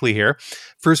really quickly here.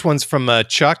 First one's from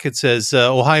Chuck. It says,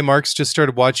 oh, hi, Marks. Just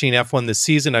started watching F1 this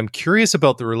season. I'm curious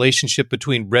about the relationship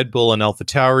between Red Bull and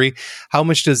AlphaTauri. How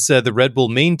much does the Red Bull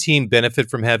main team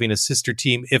benefit from having a sister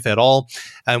team, if at all?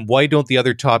 And why don't the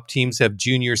other top teams have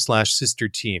junior/sister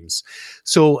teams?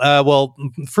 So, well,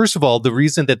 first of all, the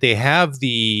reason that they have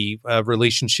the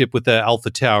relationship with the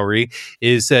AlphaTauri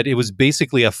is that it was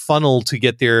basically a funnel to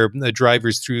get their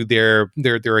drivers through their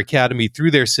academy, through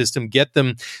their system, get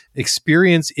them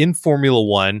experience in Formula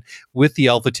One with the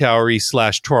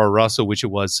AlphaTauri/Toro Rosso, which it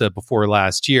was before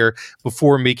last year,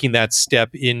 before making that step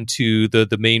into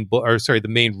the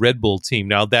main Red Bull team.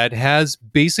 Now that has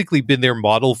basically been their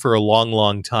model for a long,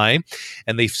 long time,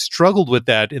 and they've struggled with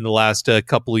that in the last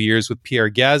couple of years with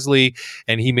Pierre Gasly,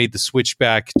 and he made the switch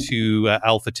back to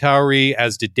AlphaTauri,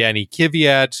 as did Danny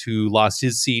Kvyat, who lost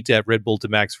his seat at Red Bull to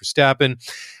Max Verstappen.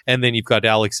 And then you've got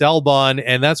Alex Albon,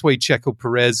 and that's why Checo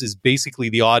Perez is basically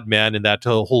the odd man in that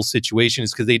whole situation,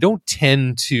 is because they don't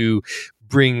tend to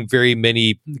bring very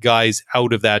many guys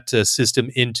out of that system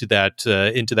into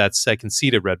that second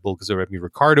seat at Red Bull, because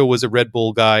Ricciardo was a Red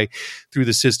Bull guy through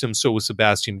the system, so was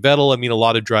Sebastian Vettel. I mean, a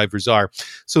lot of drivers are.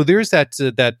 So there's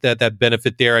that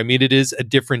benefit there. I mean, it is a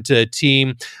different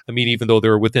team. I mean, even though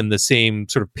they're within the same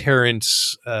sort of parent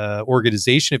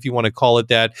organization, if you want to call it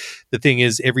that, the thing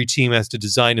is, every team has to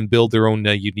design and build their own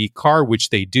unique car, which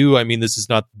they do. I mean, this is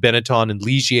not Benetton and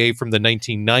Ligier from the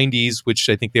 1990s, which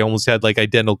I think they almost had like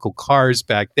identical cars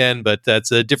back then, but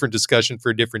that's a different discussion for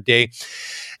a different day.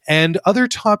 And other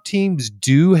top teams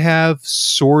do have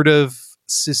sort of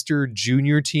sister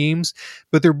junior teams,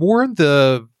 but they're more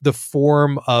the the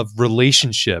form of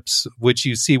relationships, which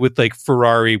you see with like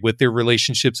Ferrari, with their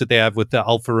relationships that they have with the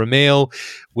Alfa Romeo,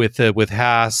 with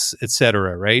Haas,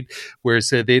 etc. Right, whereas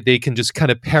they can just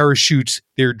kind of parachute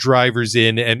their drivers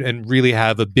in and really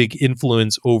have a big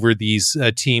influence over these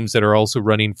teams that are also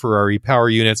running Ferrari power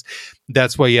units.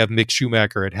 That's why you have Mick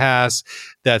Schumacher at Haas.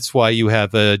 That's why you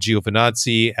have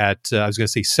Giovinazzi at, I was going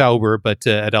to say Sauber, but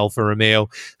at Alfa Romeo.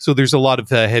 So there's a lot of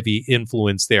heavy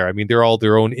influence there. I mean, they're all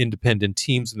their own independent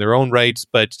teams in their own rights,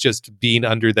 but just being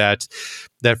under that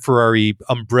Ferrari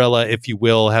umbrella, if you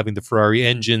will, having the Ferrari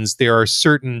engines, there are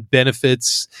certain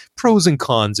benefits, pros and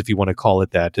cons, if you want to call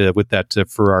it that, with that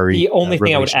Ferrari. The only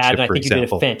thing I would add, and I think you did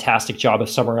a fantastic job of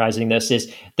summarizing this,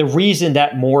 is the reason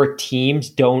that more teams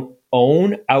don't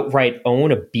outright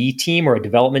own a B team or a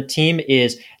development team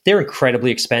is they're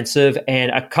incredibly expensive.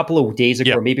 And a couple of days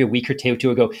ago, or maybe a week or two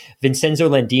ago, Vincenzo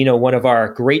Landino, one of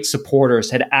our great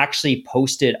supporters, had actually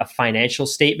posted a financial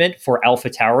statement for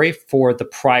AlphaTauri for the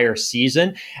prior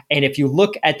season. And if you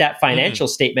look at that financial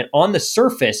statement on the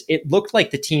surface, it looked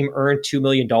like the team earned $2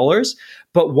 million.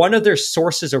 But one of their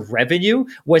sources of revenue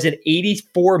was an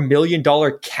 $84 million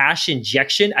cash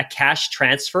injection, a cash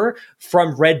transfer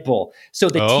from Red Bull. So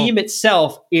the team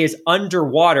itself is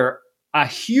underwater a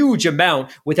huge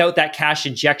amount without that cash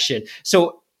injection.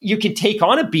 So you can take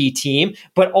on a B team,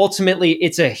 but ultimately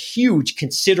it's a huge,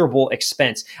 considerable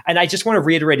expense. And I just want to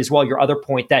reiterate as well your other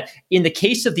point that in the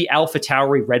case of the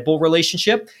AlphaTauri Red Bull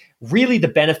relationship, really the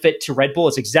benefit to Red Bull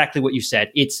is exactly what you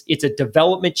said. It's a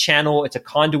development channel. It's a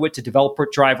conduit to develop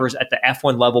drivers at the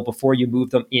F1 level before you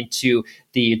move them into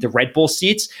the Red Bull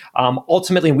seats.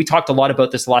 Ultimately, and we talked a lot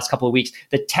about this the last couple of weeks,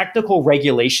 the technical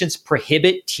regulations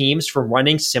prohibit teams from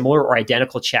running similar or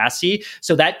identical chassis.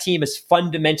 So that team is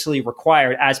fundamentally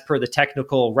required, as per the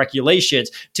technical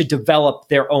regulations, to develop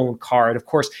their own car. And of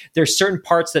course, there's certain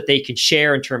parts that they can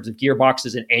share in terms of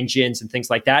gearboxes and engines and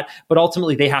things like that. But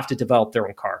ultimately, they have to develop their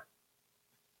own car.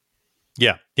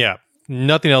 Yeah.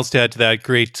 Nothing else to add to that.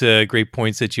 Great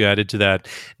points that you added to that.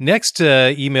 Next,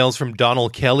 emails from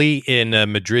Donald Kelly in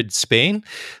Madrid, Spain.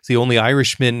 He's the only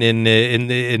Irishman in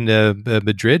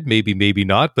Madrid. Maybe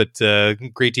not, but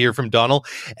great to hear from Donald.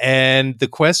 And the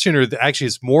question, or actually,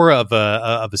 it's more of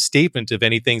a statement, if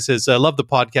anything. Says, "I love the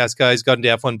podcast, guys. Got into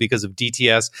F1 because of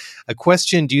DTS. A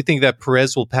question: do you think that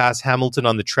Perez will pass Hamilton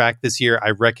on the track this year?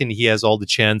 I reckon he has all the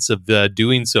chance of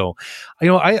doing so.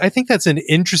 I think that's an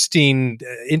interesting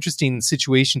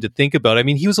situation to think about. I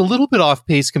mean, he was a little bit off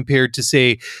pace compared to,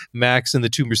 say, Max and the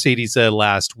two Mercedes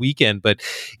last weekend, but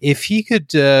if he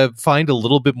could find a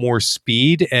little bit more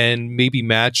speed and maybe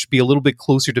be a little bit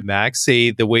closer to Max,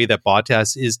 say the way that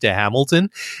Bottas is to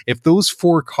Hamilton, if those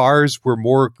four cars were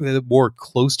more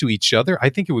close to each other, I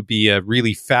think it would be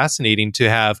really fascinating to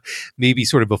have maybe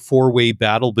sort of a four-way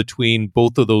battle between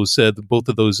both of those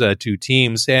two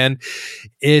teams. And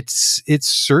it's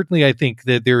certainly, I think,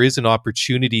 that there is an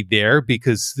opportunity there,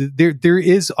 because there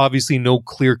is obviously no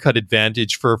clear-cut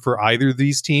advantage for either of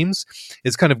these teams.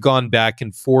 It's kind of gone back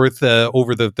and forth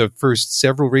over the first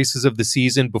several races of the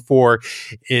season before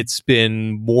it's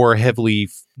been more heavily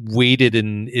weighted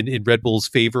in Red Bull's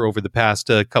favor over the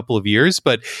past couple of years.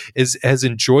 But as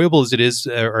enjoyable as it is,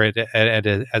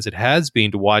 as it has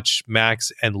been to watch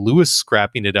Max and Lewis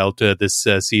scrapping it out this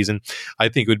season, I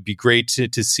think it would be great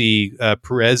to see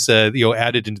Perez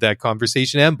added into that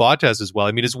conversation, and Bottas as well.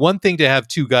 I mean, it's one thing to have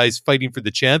two guys fighting for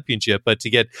the championship, but to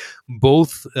get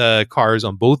both cars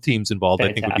on both teams involved,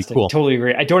 fantastic. I think would be cool. Totally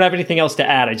agree. I don't have anything else to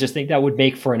add. I just think that would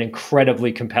make for an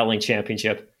incredibly compelling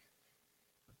championship.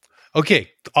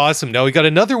 Okay, awesome. Now we got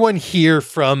another one here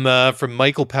from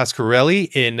Michael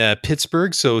Pasquarelli in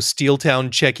Pittsburgh. So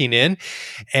Steeltown checking in,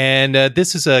 and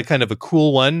this is a kind of a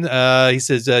cool one. He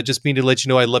says, "Just mean to let you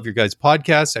know I love your guys'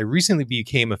 podcast. I recently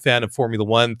became a fan of Formula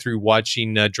One through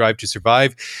watching Drive to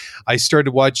Survive. I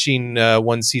started watching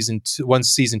once season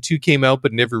 2 came out,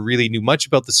 but never really knew much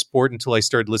about the sport until I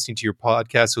started listening to your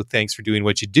podcast. So thanks for doing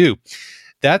what you do.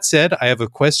 That said, I have a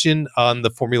question on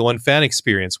the Formula One fan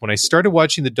experience. When I started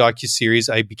watching the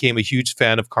docuseries, I became a huge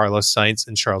fan of Carlos Sainz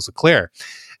and Charles Leclerc.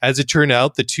 As it turned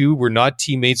out, the two were not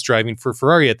teammates driving for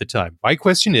Ferrari at the time. My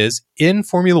question is, in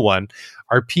Formula One,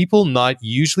 are people not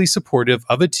usually supportive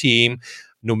of a team,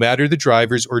 no matter the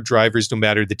drivers, or drivers no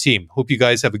matter the team? Hope you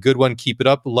guys have a good one. Keep it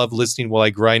up. Love listening while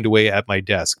I grind away at my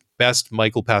desk. Best,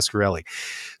 Michael Pasquarelli."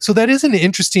 So that is an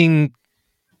interesting...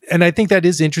 And I think that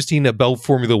is interesting about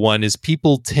Formula One, is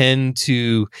people tend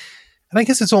to And I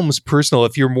guess it's almost personal.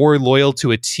 If you're more loyal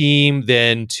to a team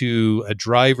than to a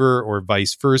driver or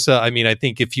vice versa. I mean, I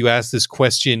think if you ask this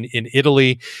question in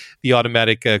Italy, the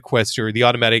automatic question or the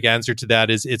automatic answer to that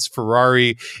is it's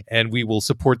Ferrari, and we will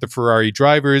support the Ferrari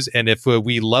drivers. And if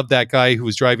we love that guy who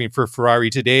was driving for Ferrari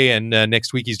today and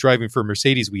next week he's driving for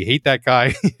Mercedes, we hate that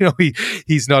guy.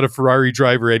 He's not a Ferrari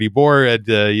driver anymore, and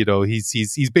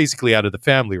he's basically out of the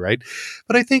family, right?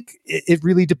 But I think it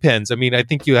really depends. I mean, I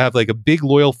think you have like a big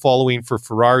loyal following for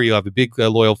Ferrari. You have a big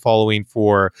loyal following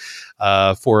for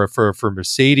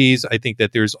Mercedes. I think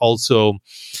that there's also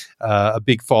a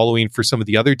big following for some of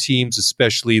the other teams,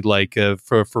 especially like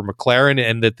for McLaren,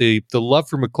 and that the love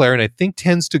for McLaren, I think,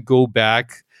 tends to go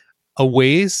back a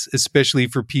ways, especially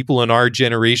for people in our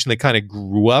generation that kind of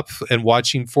grew up and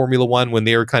watching Formula One when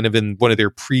they were kind of in one of their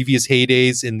previous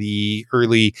heydays in the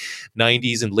early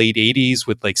 90s and late 80s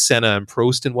with like Senna and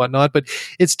Prost and whatnot. But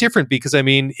it's different because, I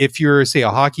mean, if you're, say, a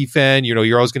hockey fan, you're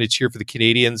always going to cheer for the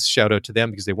Canadians, shout out to them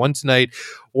because they won tonight,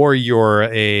 or you're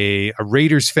a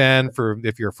Raiders fan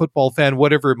if you're a football fan,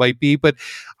 whatever it might be. But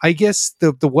I guess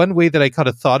the one way that I kind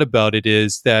of thought about it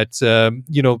is that,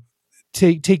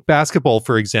 Take basketball,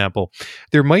 for example.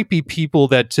 There might be people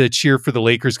that cheer for the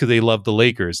Lakers because they love the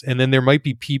Lakers. And then there might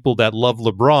be people that love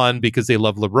LeBron because they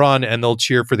love LeBron, and they'll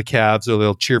cheer for the Cavs or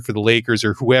they'll cheer for the Lakers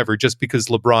or whoever just because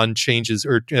LeBron changes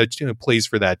or plays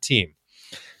for that team.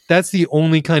 That's the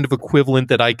only kind of equivalent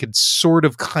that I could sort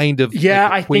of Yeah,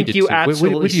 I think you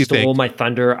absolutely stole my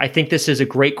thunder. I think this is a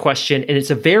great question, and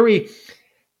it's a very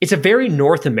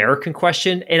North American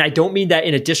question, and I don't mean that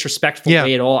in a disrespectful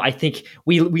way at all. I think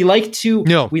we like to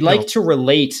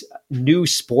relate new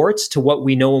sports to what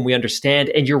we know and we understand.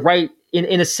 And you're right.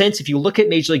 In a sense, if you look at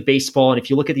Major League Baseball and if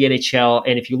you look at the NHL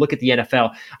and if you look at the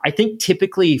NFL, I think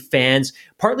typically fans,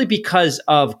 partly because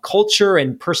of culture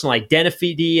and personal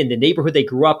identity and the neighborhood they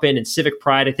grew up in and civic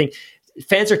pride, I think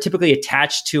fans are typically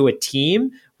attached to a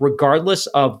team regardless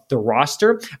of the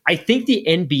roster. I think the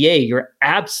NBA, you're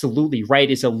absolutely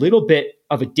right, is a little bit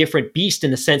of a different beast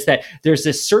in the sense that there's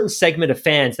this certain segment of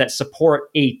fans that support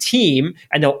a team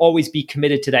and they'll always be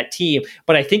committed to that team.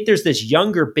 But I think there's this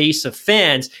younger base of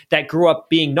fans that grew up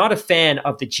being not a fan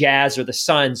of the Jazz or the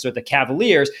Suns or the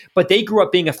Cavaliers, but they grew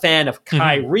up being a fan of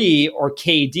Kyrie or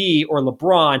KD or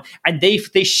LeBron, and they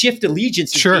shift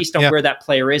allegiances based on where that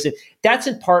player is. And that's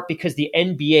in part because the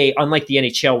NBA, unlike the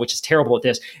NHL, which is terrible at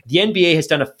this, the NBA has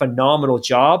done a phenomenal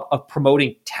job of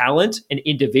promoting talent and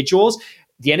individuals.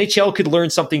 The NHL could learn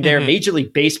something there. Major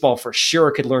League Baseball for sure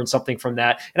could learn something from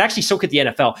that. And actually so could the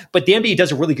NFL. But the NBA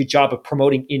does a really good job of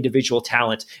promoting individual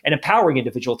talent and empowering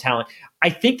individual talent.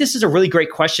 I think this is a really great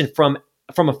question from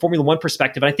a Formula One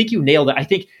perspective. And I think you nailed it. I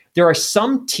think there are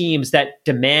some teams that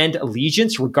demand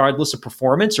allegiance regardless of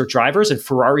performance or drivers, and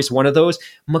Ferrari's one of those.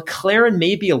 McLaren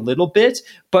maybe a little bit,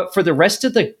 but for the rest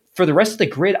of the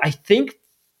grid, I think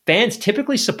fans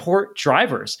typically support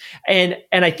drivers. And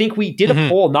I think we did a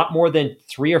poll not more than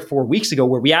 3 or 4 weeks ago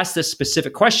where we asked this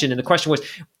specific question. And the question was,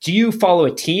 do you follow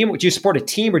a team? Do you support a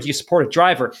team or do you support a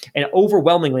driver? And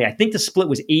overwhelmingly, I think the split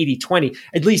was 80-20.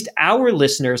 At least our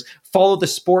listeners follow the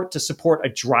sport to support a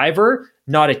driver,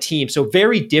 not a team. So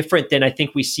very different than I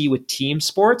think we see with team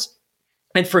sports.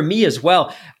 And for me as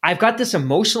well, I've got this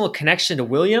emotional connection to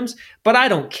Williams, but I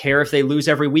don't care if they lose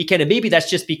every weekend. And maybe that's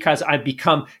just because I've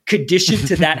become conditioned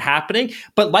to that happening.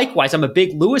 But likewise, I'm a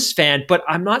big Lewis fan, but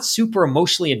I'm not super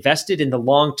emotionally invested in the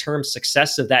long-term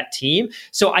success of that team.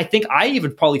 So I think I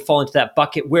even probably fall into that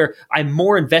bucket where I'm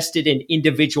more invested in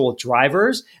individual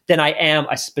drivers than I am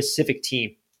a specific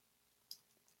team.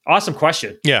 Awesome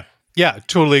question. Yeah,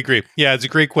 totally agree. Yeah, it's a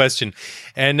great question.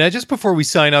 And just before we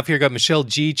sign off here, got Michelle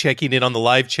G checking in on the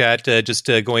live chat, just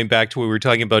going back to what we were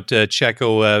talking about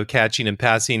Checo catching and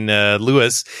passing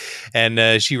Lewis.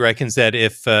 And she reckons that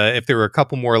if there were a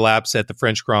couple more laps at the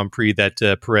French Grand Prix, that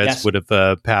Perez would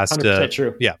have passed. 100%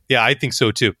 true. Yeah, I think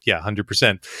so too. Yeah,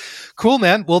 100%. Cool,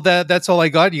 man. Well, that's all I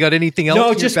got. You got anything else?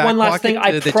 No, just one last thing.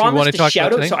 I promised to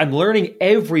shout out. So I'm learning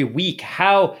every week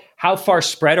how far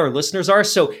spread our listeners are.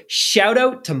 So shout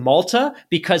out to Malta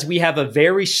because we have a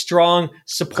very strong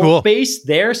support base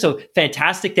there. So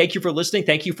fantastic. Thank you for listening.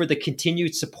 Thank you for the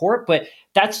continued support. But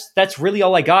that's really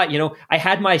all I got. I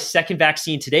had my second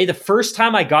vaccine today. The first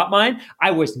time I got mine,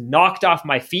 I was knocked off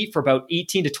my feet for about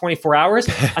 18 to 24 hours.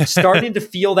 I'm starting to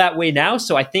feel that way now.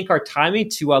 So I think our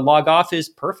timing to log off is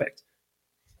perfect.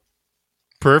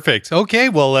 Perfect. Okay.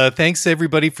 Well, thanks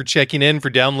everybody for checking in, for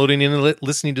downloading and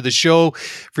listening to the show.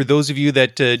 For those of you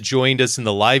that joined us in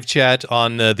the live chat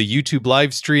on the YouTube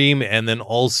live stream, and then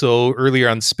also earlier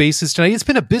on Spaces tonight, it's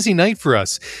been a busy night for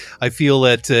us. I feel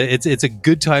that it's a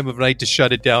good time of night to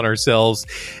shut it down ourselves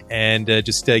and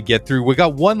just get through. We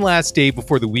got one last day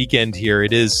before the weekend here.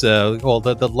 It is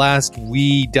the last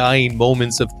wee dying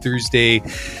moments of Thursday. I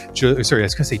was going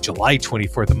to say July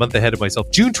 24th, a month ahead of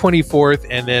myself. June 24th,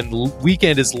 and then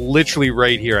weekend is literally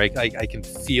right here. I can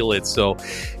feel it. So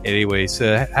anyways,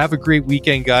 have a great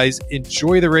weekend, guys.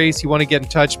 Enjoy the race. You want to get in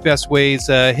touch, best ways,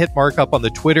 hit Mark up on the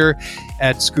Twitter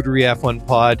at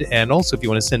ScuderiaF1Pod. And also, if you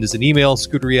want to send us an email,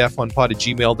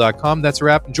 ScuderiaF1Pod@gmail.com. That's a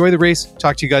wrap. Enjoy the race.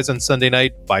 Talk to you guys on Sunday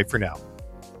night. Bye for now.